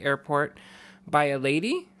of the airport by a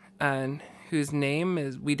lady whose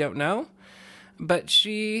name we don't know. But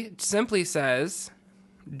she simply says,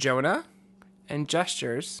 Jonah, and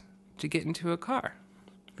gestures to get into a car.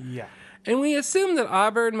 Yeah. And we assume that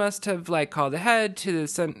Auburn must have called ahead to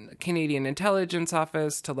the Canadian Intelligence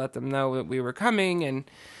Office to let them know that we were coming and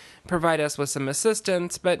provide us with some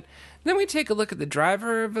assistance. But then we take a look at the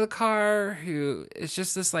driver of the car, who is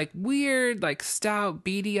just this weird, stout,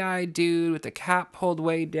 beady-eyed dude with the cap pulled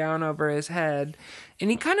way down over his head. And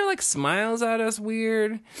he kind of smiles at us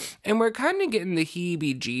weird. And we're kind of getting the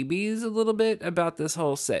heebie-jeebies a little bit about this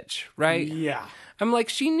whole sitch, right? Yeah. I'm like,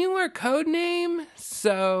 she knew our code name,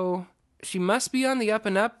 so she must be on the up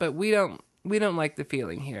and up, but we don't like the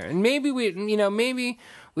feeling here. And maybe maybe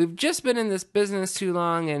we've just been in this business too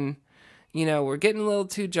long and, we're getting a little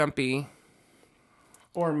too jumpy.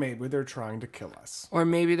 Or maybe they're trying to kill us. Or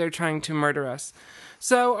maybe they're trying to murder us.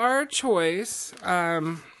 So our choice,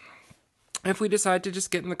 if we decide to just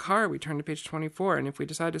get in the car, we turn to page 24. And if we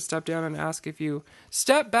decide to step back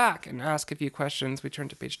and ask a few questions, we turn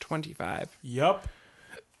to page 25. Yup.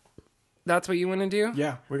 That's what you want to do?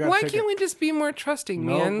 Yeah, we got. Why can't we just be more trusting,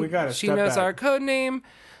 man? We gotta. She step knows back. our code name.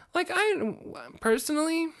 I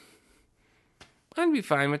personally, I'd be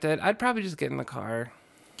fine with it. I'd probably just get in the car.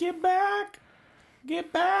 Get back.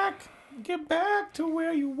 Get back. Get back to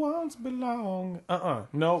where you once belong.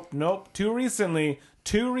 Nope. Too recently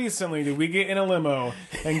did we get in a limo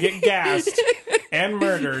and get gassed and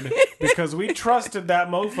murdered because we trusted that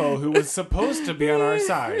mofo who was supposed to be on our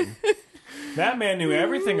side. That man knew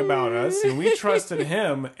everything about us, and we trusted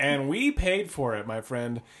him, and we paid for it, my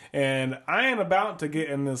friend. And I am about to get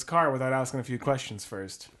in this car without asking a few questions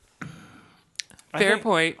first. Fair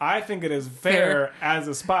point. I think it is fair as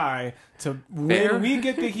a spy to when we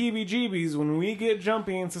get the heebie-jeebies, when we get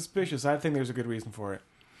jumpy and suspicious. I think there's a good reason for it.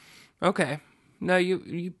 Okay. No,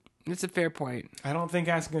 you. It's a fair point. I don't think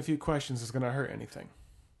asking a few questions is going to hurt anything.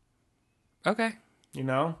 Okay.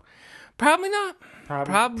 Probably Probably not.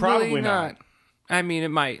 Probably not. I mean, it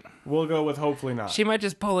might. We'll go with hopefully not. She might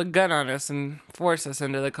just pull a gun on us and force us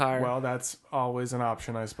into the car. Well, that's always an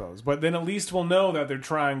option, I suppose. But then at least we'll know that they're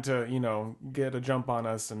trying to, get a jump on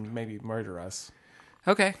us and maybe murder us.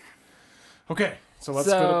 Okay. Okay, so let's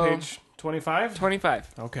go to page 25? 25.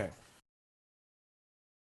 Okay.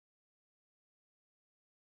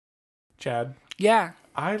 Chad. Yeah.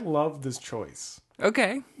 I love this choice.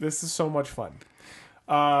 Okay. This is so much fun.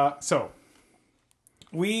 So,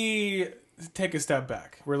 we take a step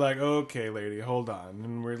back. We're like, okay, lady, hold on.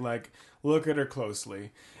 And we're like, look at her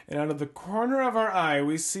closely. And out of the corner of our eye,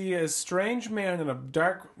 we see a strange man in a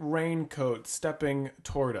dark raincoat stepping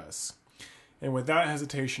toward us. And without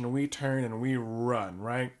hesitation, we turn and we run,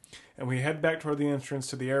 right? And we head back toward the entrance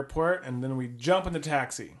to the airport, and then we jump in the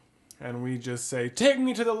taxi. And we just say, take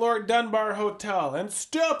me to the Lord Dunbar Hotel and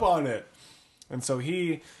step on it. And so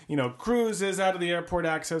he, cruises out of the airport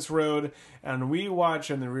access road, and we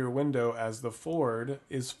watch in the rear window as the Ford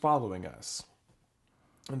is following us.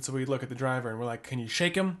 And so we look at the driver, and we're like, can you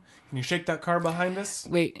shake him? Can you shake that car behind us?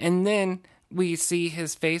 Wait, and then we see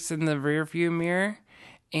his face in the rearview mirror,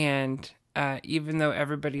 and even though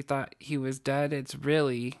everybody thought he was dead, it's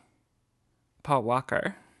really Paul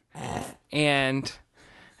Walker. And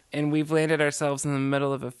we've landed ourselves in the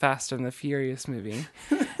middle of a Fast and the Furious movie.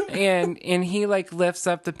 and he lifts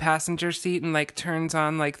up the passenger seat and turns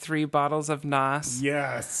on 3 bottles of NOS.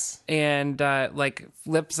 Yes. And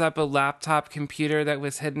flips up a laptop computer that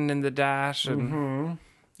was hidden in the dash. And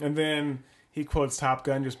And then he quotes Top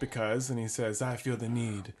Gun just because, and he says, I feel the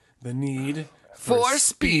need for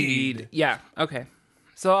speed. Yeah, okay.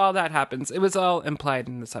 So all that happens. It was all implied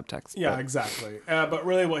in the subtext. Yeah, exactly. But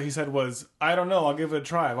really what he said was, I don't know, I'll give it a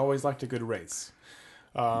try. I've always liked a good race.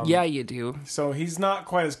 Yeah, you do. So he's not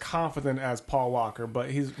quite as confident as Paul Walker,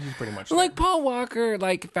 but he's pretty much Like Paul Walker,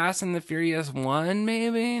 Fast and the Furious 1,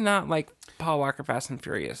 maybe? Not like Paul Walker Fast and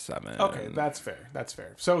Furious 7. Okay, that's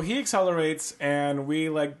fair. So he accelerates, and we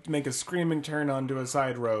make a screaming turn onto a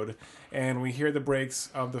side road, and we hear the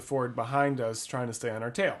brakes of the Ford behind us trying to stay on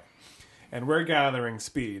our tail. And we're gathering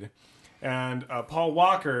speed. And Paul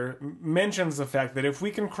Walker mentions the fact that if we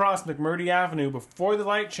can cross McMurdy Avenue before the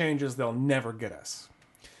light changes, they'll never get us.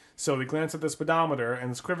 So we glance at the speedometer,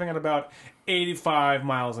 and it's curving at about 85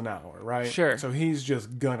 miles an hour, right? Sure. So he's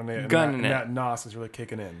just gunning it. And that NOS is really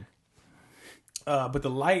kicking in. But the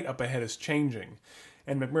light up ahead is changing.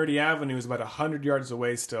 And McMurdy Avenue is about 100 yards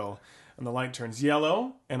away still. And the light turns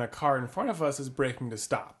yellow, and a car in front of us is braking to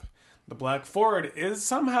stop. The black Ford is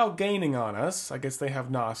somehow gaining on us. I guess they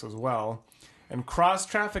have NOS as well. And cross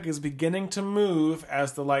traffic is beginning to move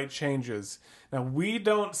as the light changes. Now, we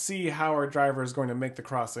don't see how our driver is going to make the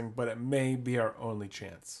crossing, but it may be our only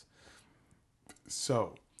chance.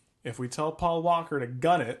 So, if we tell Paul Walker to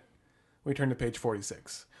gun it, we turn to page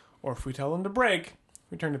 46. Or if we tell him to brake,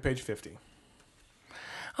 we turn to page 50.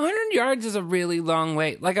 100 yards is a really long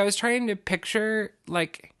way. I was trying to picture,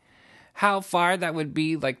 how far that would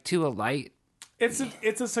be, to a light. It's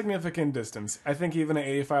a significant distance. I think even at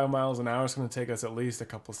 85 miles an hour, it's going to take us at least a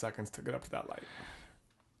couple seconds to get up to that light.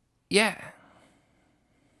 Yeah.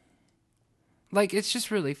 It's just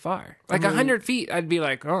really far. 100 feet, I'd be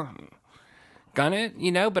like, oh, gun it,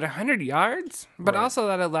 but 100 yards? But Right. also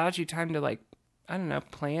that allows you time to, I don't know,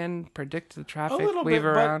 plan, predict the traffic, A little weave bit,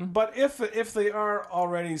 around. but if they are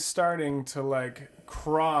already starting to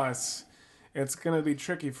cross, it's going to be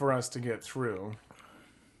tricky for us to get through.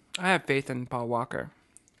 I have faith in Paul Walker.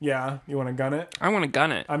 Yeah, you want to gun it? I want to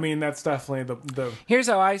gun it. I mean, that's definitely the Here's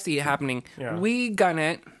how I see it happening. Yeah. We gun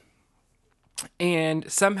it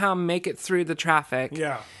and somehow make it through the traffic.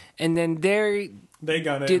 yeah. And then They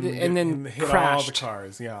gun it and then hit all the crashed.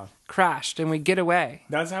 cars. Yeah, crashed and we get away.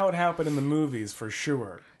 that's how it happened in the movies for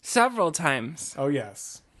sure. Several times. Oh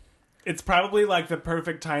yes, it's probably the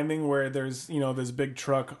perfect timing where there's this big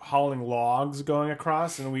truck hauling logs going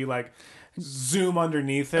across, and we zoom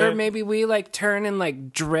underneath it. Or maybe we turn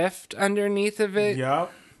and drift underneath of it.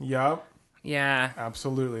 Yep. Yeah.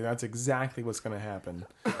 Absolutely, that's exactly what's going to happen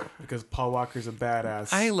because Paul Walker's a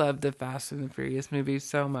badass. I love the Fast and the Furious movies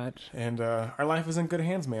so much. And our life is in good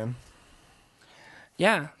hands, man.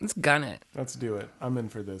 Yeah, let's gun it. Let's do it. I'm in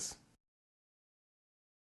for this.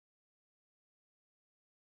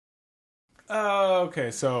 Okay,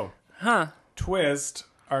 so twist: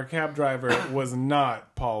 our cab driver was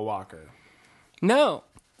not Paul Walker. No.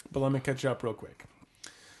 But let me catch you up real quick.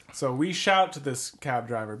 So we shout to this cab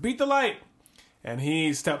driver, "Beat the light!" And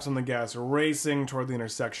he steps on the gas, racing toward the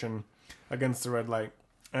intersection against the red light.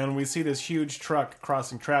 And we see this huge truck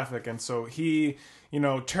crossing traffic. And so he,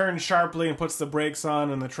 turns sharply and puts the brakes on,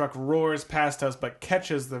 and the truck roars past us, but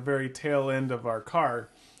catches the very tail end of our car.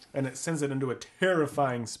 And it sends it into a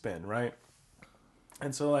terrifying spin, right?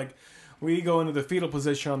 And so, we go into the fetal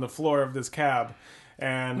position on the floor of this cab.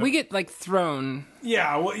 And we get thrown.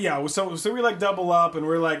 Yeah. So we double up, and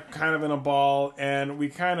we're kind of in a ball, and we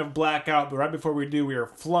kind of black out. But right before we do, we are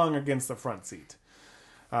flung against the front seat,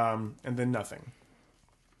 and then nothing.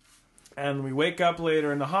 And we wake up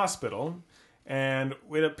later in the hospital, and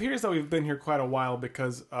it appears that we've been here quite a while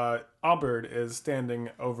because Aubert is standing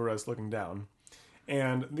over us, looking down,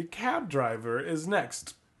 And the cab driver is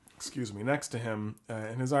next to him,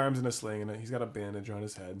 and his arm's in a sling, and he's got a bandage on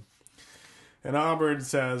his head. And Auburn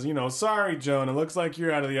says, sorry, Joan, it looks like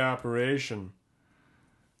you're out of the operation.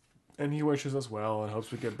 And he wishes us well and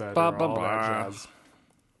hopes we get better, Blah, blah, all that blah. jazz.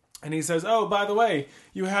 And he says, oh, by the way,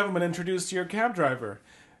 you haven't been introduced to your cab driver,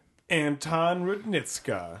 Anton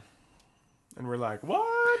Rudnitska. And we're like,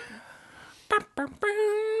 what?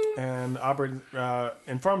 And Auburn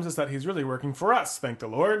informs us that he's really working for us, thank the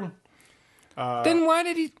Lord. Then why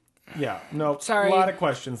did he... Yeah, no, Sorry. a lot of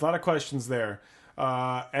questions there.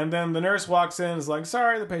 And then the nurse walks in and is like,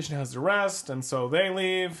 sorry, the patient has to rest. And so they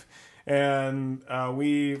leave, and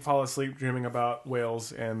we fall asleep dreaming about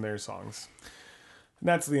whales and their songs. And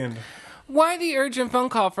that's the end. Why the urgent phone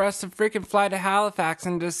call for us to freaking fly to Halifax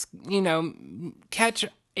and just, catch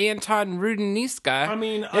Anton Rudnitska? I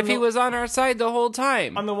mean, if he was on our side the whole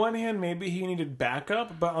time. On the one hand, maybe he needed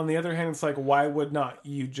backup, but on the other hand, it's like, why would not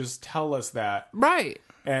you just tell us that? Right.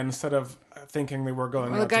 And instead of thinking they were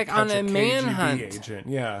going out Like to catch on a KGB manhunt. agent.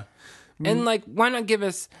 Yeah. And, why not give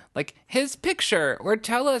us, his picture? Or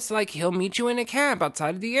tell us, he'll meet you in a cab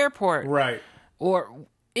outside of the airport. Right. Or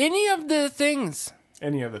any of the things.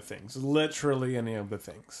 Any of the things. Literally any of the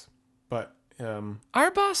things. But, Our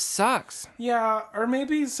boss sucks. yeah, or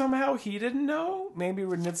maybe somehow he didn't know. Maybe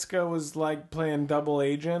Rudnitska was, playing double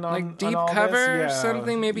agent on Deep on all cover this. or Yeah.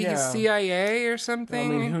 something? Maybe he's Yeah. CIA or I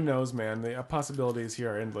something? mean, who knows, man? The possibilities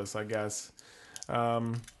here are endless, I guess.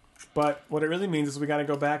 But what it really means is we got to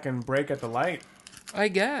go back and break at the light. I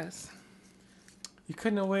guess. You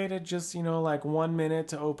couldn't have waited just, 1 minute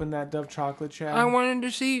to open that Dove chocolate chad? I wanted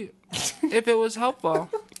to see if it was helpful.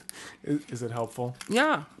 Is it helpful?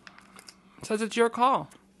 Yeah. Says it's your call.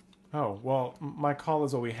 Oh, well, my call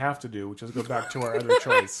is what we have to do, which is go back to our other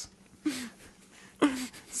choice.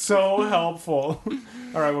 So helpful.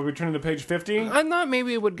 All right, well, we turn to page 50. I thought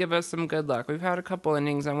maybe it would give us some good luck. We've had a couple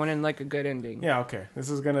endings. I wanted a good ending. Yeah, okay. This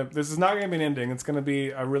is not gonna be an ending. It's gonna be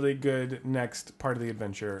a really good next part of the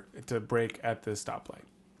adventure to break at the stoplight.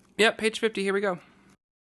 Yep, page 50. Here we go.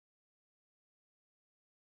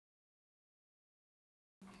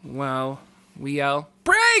 Well, we yell,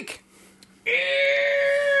 "Brake!"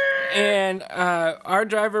 And our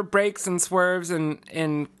driver brakes and swerves and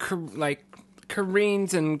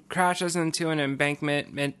careens and crashes into an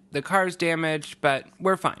embankment. And the car's damaged, but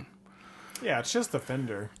we're fine. Yeah, it's just the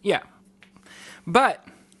fender. Yeah. But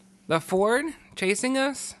the Ford chasing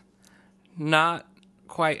us, not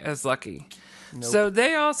quite as lucky. Nope. So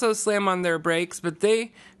they also slam on their brakes, but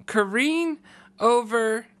they careen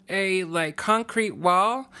over a concrete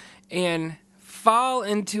wall and fall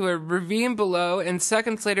into a ravine below, and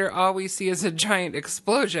seconds later all we see is a giant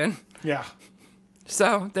explosion. Yeah,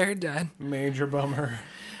 So they're dead. major bummer.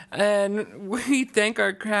 And we thank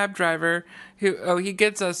our cab driver he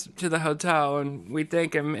gets us to the hotel, and we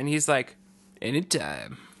thank him, and he's like,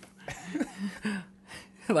 anytime.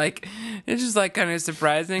 It's just kind of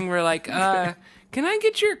surprising. We're like, can I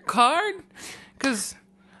get your card? Because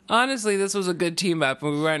honestly, this was a good team up,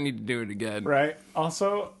 and we might need to do it again. Right.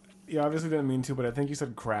 Also, you obviously didn't mean to, but I think you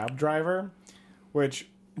said crab driver, which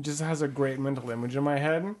just has a great mental image in my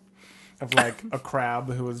head of a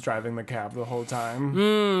crab who was driving the cab the whole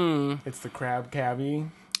time. It's the crab cabbie.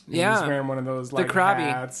 Yeah. He's wearing one of those crabby.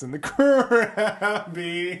 hats and the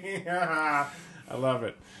crabby. I love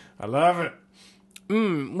it. I love it.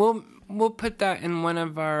 We'll put that in one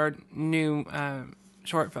of our new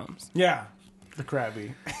short films. Yeah. The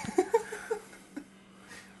crabby.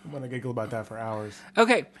 I'm going to giggle about that for hours.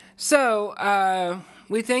 Okay, so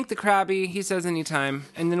we thank the crabby. He says anytime.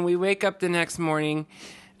 And then we wake up the next morning.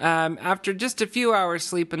 After just a few hours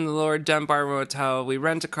sleep in the Lord Dunbar Motel, we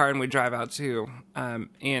rent a car and we drive out to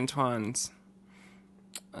Anton's.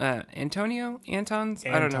 Anton's?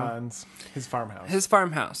 I don't know. Anton's, his farmhouse. His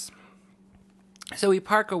farmhouse. So we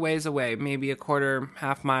park a ways away, maybe a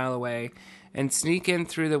half mile away, and sneak in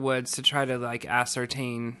through the woods to try to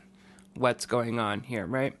ascertain what's going on here,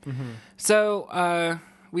 right? Mm-hmm. So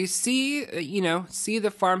we see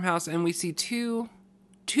the farmhouse, and we see two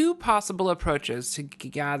possible approaches to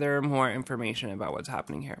gather more information about what's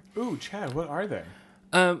happening here. Ooh, Chad, what are they?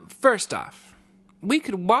 First off, we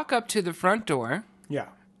could walk up to the front door, Yeah.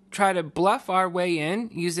 try to bluff our way in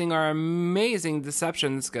using our amazing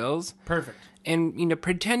deception skills, Perfect. and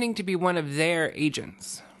pretending to be one of their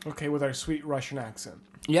agents. Okay, with our sweet Russian accent.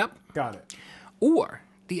 Yep. Got it. Or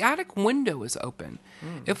the attic window is open.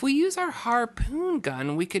 If we use our harpoon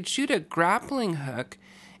gun, we could shoot a grappling hook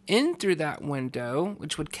in through that window,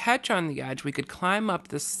 which would catch on the edge. We could climb up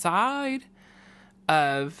the side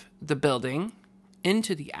of the building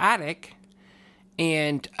into the attic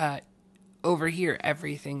and overhear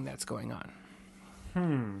everything that's going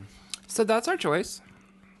on. So that's our choice.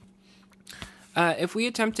 If we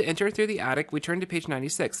attempt to enter through the attic, we turn to page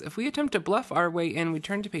 96. If we attempt to bluff our way in, we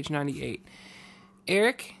turn to page 98.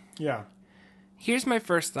 Eric, Yeah. here's my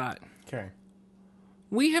first thought. Okay.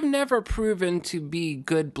 We have never proven to be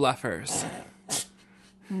good bluffers.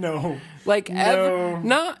 No. Like, No.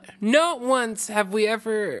 not once have we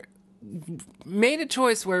ever made a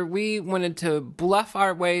choice where we wanted to bluff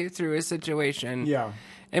our way through a situation. Yeah.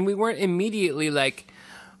 And we weren't immediately like,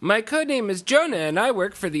 my codename is Jonah and I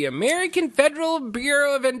work for the American Federal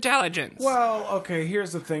Bureau of Intelligence. Well, okay,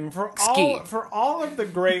 here's the thing. For all of the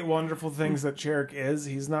great, wonderful things that Cherrick is,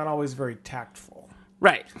 he's not always very tactful.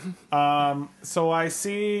 Right. So I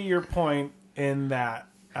see your point in that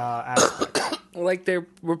aspect. Like,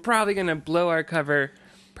 we're probably going to blow our cover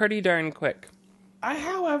pretty darn quick. I,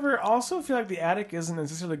 however, also feel like the attic isn't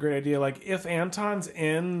necessarily a great idea. Like, if Anton's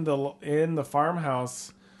in the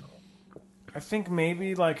farmhouse, I think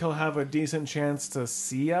maybe like he'll have a decent chance to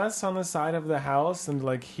see us on the side of the house and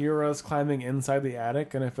like hear us climbing inside the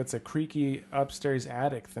attic. And if it's a creaky upstairs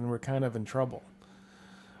attic, then we're kind of in trouble.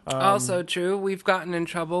 Also true, we've gotten in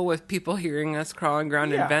trouble with people hearing us crawling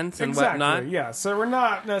around in vents and whatnot. Yeah, so we're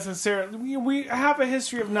not necessarily... We have a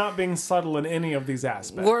history of not being subtle in any of these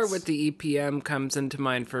aspects. War with the EPM comes into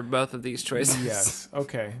mind for both of these choices. Yes,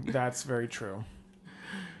 okay, that's very true.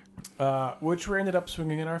 Which we ended up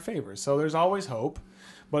swinging in our favor. So there's always hope.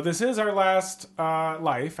 But this is our last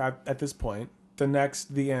life at this point.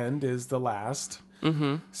 The end is the last.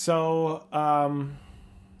 Mm-hmm. So...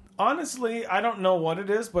 honestly, I don't know what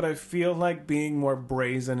it is, but I feel like being more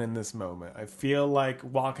brazen in this moment. I feel like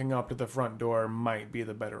walking up to the front door might be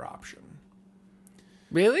the better option.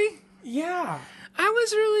 Really? Yeah. I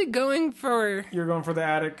was really going for... You're going for the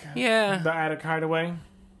attic? Yeah. The attic hideaway?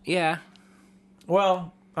 Yeah.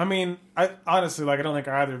 Well, I mean, I honestly, like, I don't think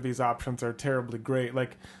either of these options are terribly great.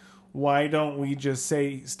 Like, why don't we just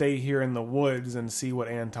stay here in the woods and see what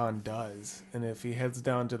Anton does? And if he heads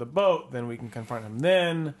down to the boat, then we can confront him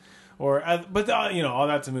then. But all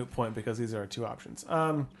that's a moot point because these are our two options.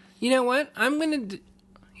 You know what?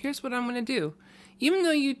 Here's what I'm going to do. Even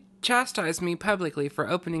though you chastised me publicly for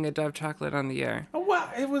opening a Dove chocolate on the air. Oh, well,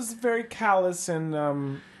 it was very callous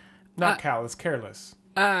and, careless.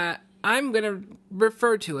 I'm going to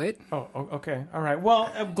refer to it. Oh, okay. All right.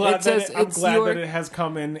 Well, I'm glad that it has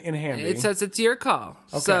come in handy. It says it's your call.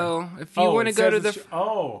 Okay. So if you want to go to the...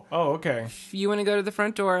 okay. If you want to go to the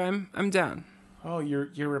front door, I'm down. Oh, you're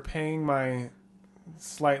repaying my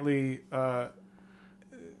slightly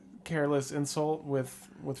careless insult with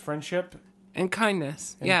friendship and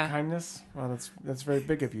kindness. And yeah, kindness. Wow, that's very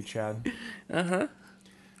big of you, Chad.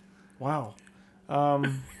 Wow.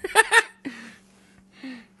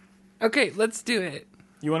 Okay, let's do it.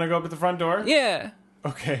 You want to go up to the front door? Yeah.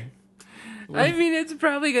 Okay. I mean, it's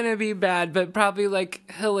probably going to be bad, but probably like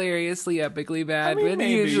hilariously epically bad. I mean, but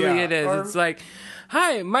maybe, usually yeah. it is. It's like,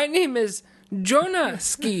 hi, my name is Jonah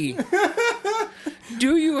Ski.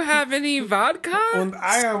 Do you have any vodka? And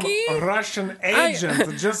I am a Russian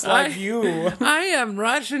agent, just like you. I am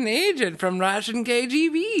Russian agent from Russian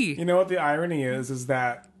KGB. You know what the irony is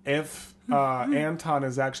that if Anton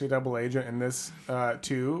is actually a double agent in this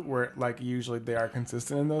too, where like usually they are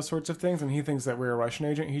consistent in those sorts of things, and he thinks that we're a Russian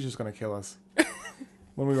agent, he's just going to kill us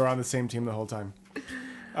when we were on the same team the whole time.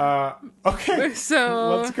 Okay,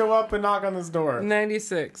 so let's go up and knock on this door.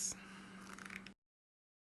 96.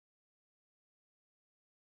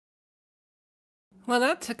 Well,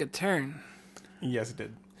 that took a turn. Yes, it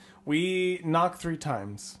did. We knock 3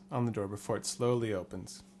 times on the door before it slowly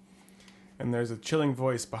opens. And there's a chilling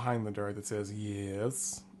voice behind the door that says,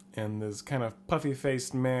 yes. And this kind of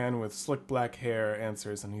puffy-faced man with slick black hair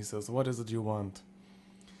answers, and he says, what is it you want?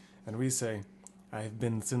 And we say, I have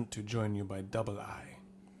been sent to join you by Double I.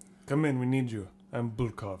 Come in, we need you. I'm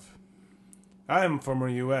Bulkov. I am former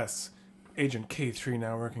U.S. Agent K3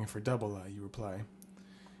 now working for Double I, you reply.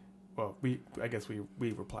 Well, I guess we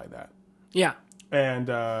reply that. Yeah. And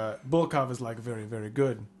Bulkov is like, very, very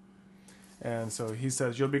good. And so he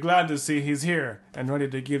says, you'll be glad to see he's here and ready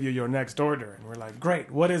to give you your next order. And we're like, great,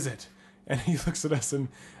 what is it? And he looks at us and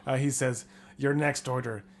he says, your next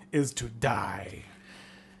order is to die.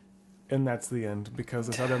 And that's the end, because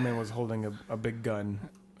this other man was holding a big gun,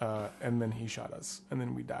 and then he shot us, and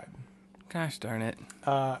then we died. Gosh darn it.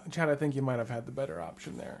 Chad, I think you might have had the better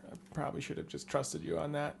option there. I probably should have just trusted you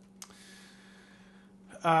on that.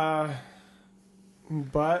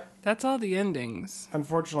 But that's all the endings.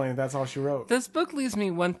 Unfortunately, that's all she wrote. This book leaves me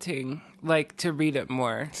wanting, like, to read it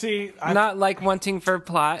more. See, not like wanting for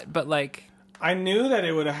plot, but like I knew that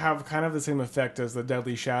it would have kind of the same effect as The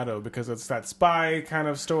Deadly Shadow because it's that spy kind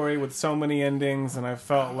of story with so many endings, and I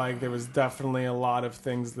felt like there was definitely a lot of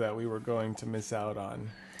things that we were going to miss out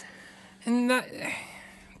on. And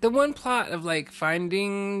the one plot of like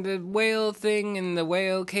finding the whale thing in the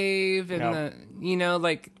whale cave and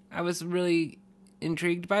I was really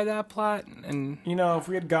intrigued by that plot, and if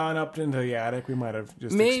we had gone up into the attic, we might have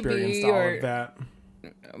just experienced all of that.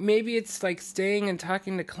 Maybe it's like staying and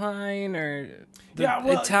talking to Klein or the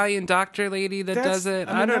well, Italian doctor lady that does it.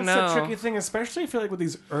 I don't know. That's a tricky thing, especially I feel like with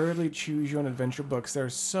these early choose your own adventure books,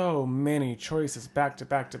 there's so many choices back to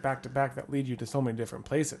back to back to back that lead you to so many different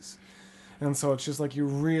places. And so it's just like you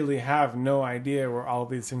really have no idea where all of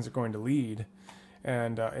these things are going to lead.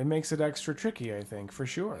 And it makes it extra tricky, I think, for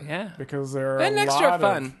sure. Yeah. Because there are and a extra lot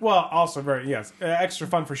fun. of... Well, also extra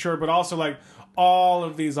fun for sure, but also like all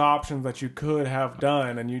of these options that you could have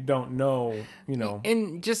done and you don't know,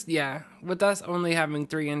 And just, with us only having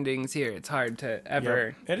 3 endings here, it's hard to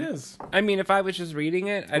ever... Yep, it is. I mean, if I was just reading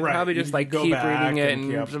it, I'd probably just like keep reading it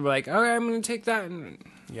and just be like, okay, I'm going to take that. And...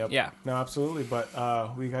 Yep. Yeah. No, absolutely.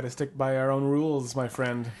 But we got to stick by our own rules, my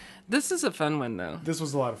friend. This is a fun one, though. This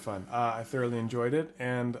was a lot of fun. I thoroughly enjoyed it,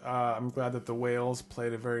 and I'm glad that the whales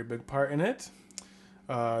played a very big part in it.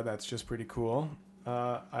 That's just pretty cool.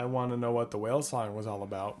 I want to know what the whale song was all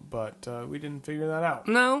about, but we didn't figure that out.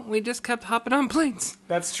 No, we just kept hopping on planes.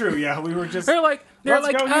 That's true. Yeah, we were just. They're like,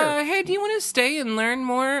 here. Hey, do you want to stay and learn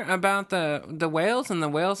more about the whales and the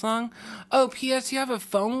whale song? Oh, P.S. You have a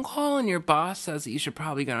phone call, and your boss says that you should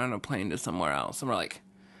probably get on a plane to somewhere else. And we're like,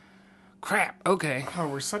 crap. Okay. Oh,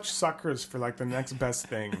 we're such suckers for like the next best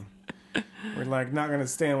thing. We're like not gonna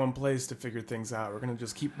stay in one place to figure things out. We're gonna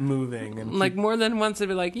just keep moving and like more than once they'd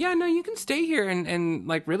be like, yeah, no, you can stay here and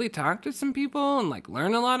like really talk to some people and like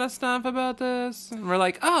learn a lot of stuff about this. And we're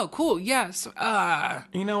like, oh, cool, yes.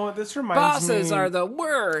 You know what? This reminds me. Bosses are the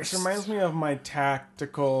worst. This reminds me of my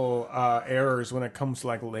tactical errors when it comes to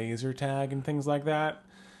like laser tag and things like that.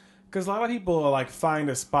 Because a lot of people like find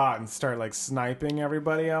a spot and start like sniping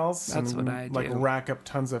everybody else. That's and, what I do. Like rack up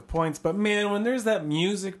tons of points. But man, when there's that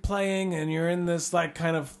music playing and you're in this like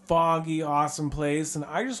kind of foggy, awesome place, and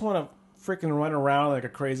I just want to freaking run around like a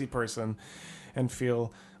crazy person and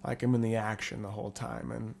feel like I'm in the action the whole time.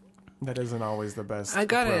 And that isn't always the best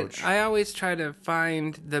approach. I always try to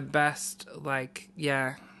find the best, like,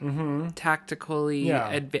 tactically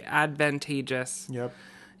advantageous. Yep.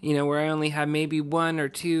 Where I only have maybe 1 or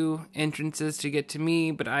 2 entrances to get to me,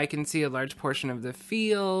 but I can see a large portion of the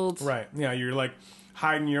field. Right. Yeah, you're like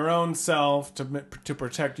hiding your own self to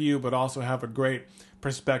protect you, but also have a great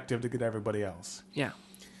perspective to get everybody else. Yeah.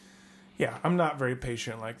 Yeah, I'm not very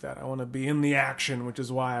patient like that. I want to be in the action, which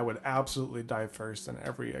is why I would absolutely die first on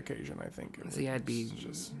every occasion, I think. See, I'd be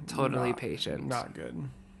just totally patient. Not good.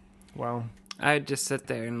 Well, I'd just sit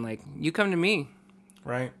there and like, you come to me.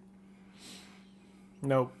 Right.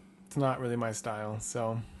 Nope, it's not really my style,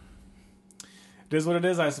 so it is what it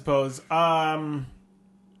is, I suppose. I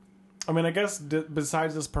mean, I guess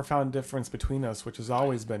besides this profound difference between us, which has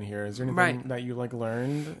always been here, is there anything that you like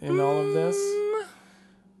learned in all of this?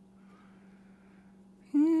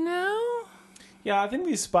 No. Yeah, I think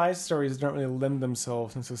these spy stories don't really lend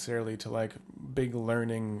themselves necessarily to like big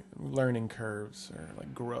learning curves or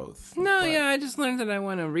like growth. No, but, I just learned that I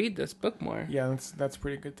want to read this book more. Yeah, that's a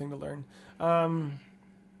pretty good thing to learn.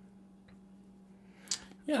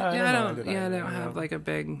 I don't have like a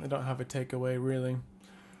big... I don't have a takeaway, really.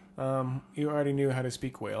 You already knew how to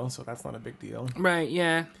speak whale, so that's not a big deal. Right,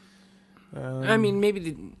 yeah. I mean,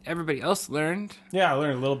 maybe everybody else learned. Yeah, I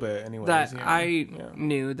learned a little bit anyways. That I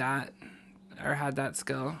knew that, or had that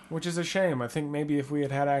skill. Which is a shame. I think maybe if we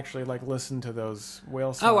had actually like listened to those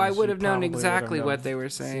whale songs... Oh, I would have known exactly what they were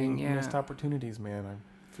saying, yeah. Missed opportunities, man. I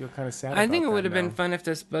feel kind of sad I think it would have been fun if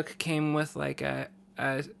this book came with like a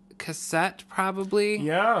cassette, probably.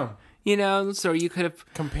 Yeah. So you could have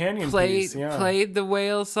played the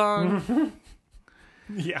whale song.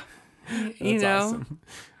 Yeah. That's awesome.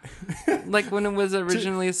 Like when it was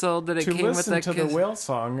originally sold, that it came with that. To listen to the whale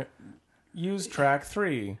song, use track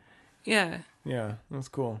 3. Yeah. Yeah, that's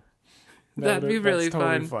cool. That'd be really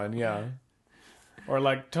totally fun. Yeah. Or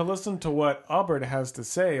like to listen to what Albert has to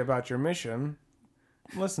say about your mission.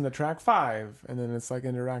 Listen to track 5, and then it's like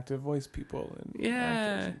interactive voice people and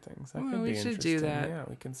actors and things. That could be interesting. We should do that. Yeah,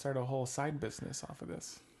 we can start a whole side business off of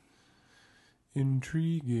this.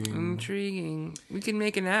 Intriguing. We can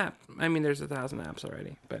make an app. I mean, there's 1,000 apps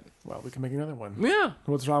already, but we can make another one. Yeah.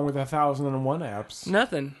 What's wrong with 1,001 apps?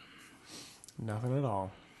 Nothing at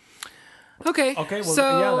all. Okay. Well, so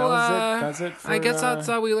that was it. That's it. I guess that's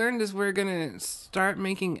all we learned is we're gonna start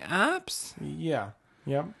making apps. Yeah.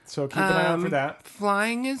 Yep. So keep an eye out for that.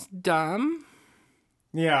 Flying is dumb.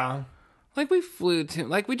 Yeah. Like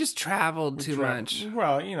we just traveled too much.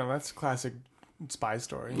 Well, that's classic spy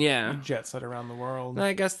story. Yeah. Jet set around the world. And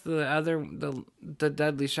I guess the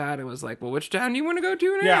Deadly Shadow was like, well, which town do you want to go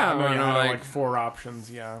to now? Yeah, no, And you I'm had like 4 options.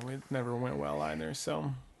 Yeah, it never went well either.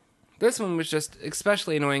 So this one was just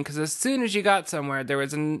especially annoying because as soon as you got somewhere, there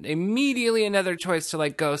was immediately another choice to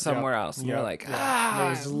like go somewhere else. And you're like,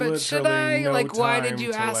 There's but should literally I? no Like, why time did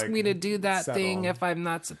you to, ask like, me to do that thing settle. if I'm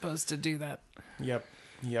not supposed to do that? Yep.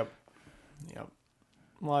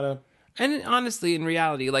 A lot of And honestly, in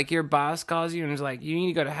reality, like your boss calls you and is like, you need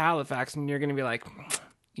to go to Halifax, and you're going to be like,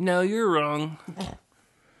 no, you're wrong.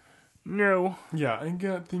 No. yeah. I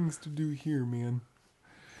got things to do here, man.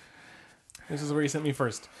 This is where he sent me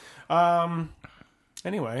first.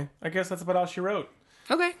 Anyway, I guess that's about all she wrote.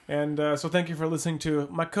 Okay. And so thank you for listening to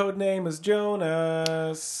My Code Name is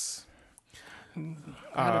Jonas.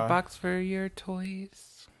 Got a box for your toys.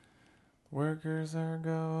 Workers are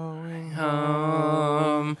going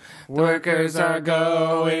Home. Workers are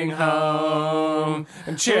going home.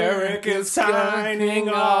 and Cherrick is signing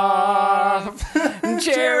off.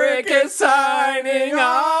 Cherrick is signing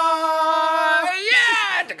off.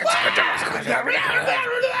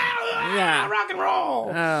 Yeah. Rock and roll.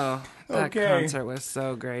 Oh, that Okay. concert was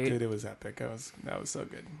so great. Dude, it was epic. That was so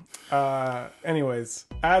good. Anyways,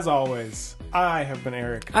 as always, I have been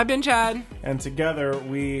Eric, I've been Chad. and together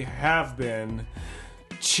we have been.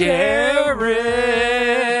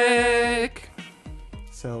 Cherrick.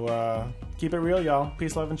 So keep it real, y'all.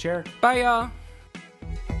 Peace, love, and Cherrick. Bye, y'all.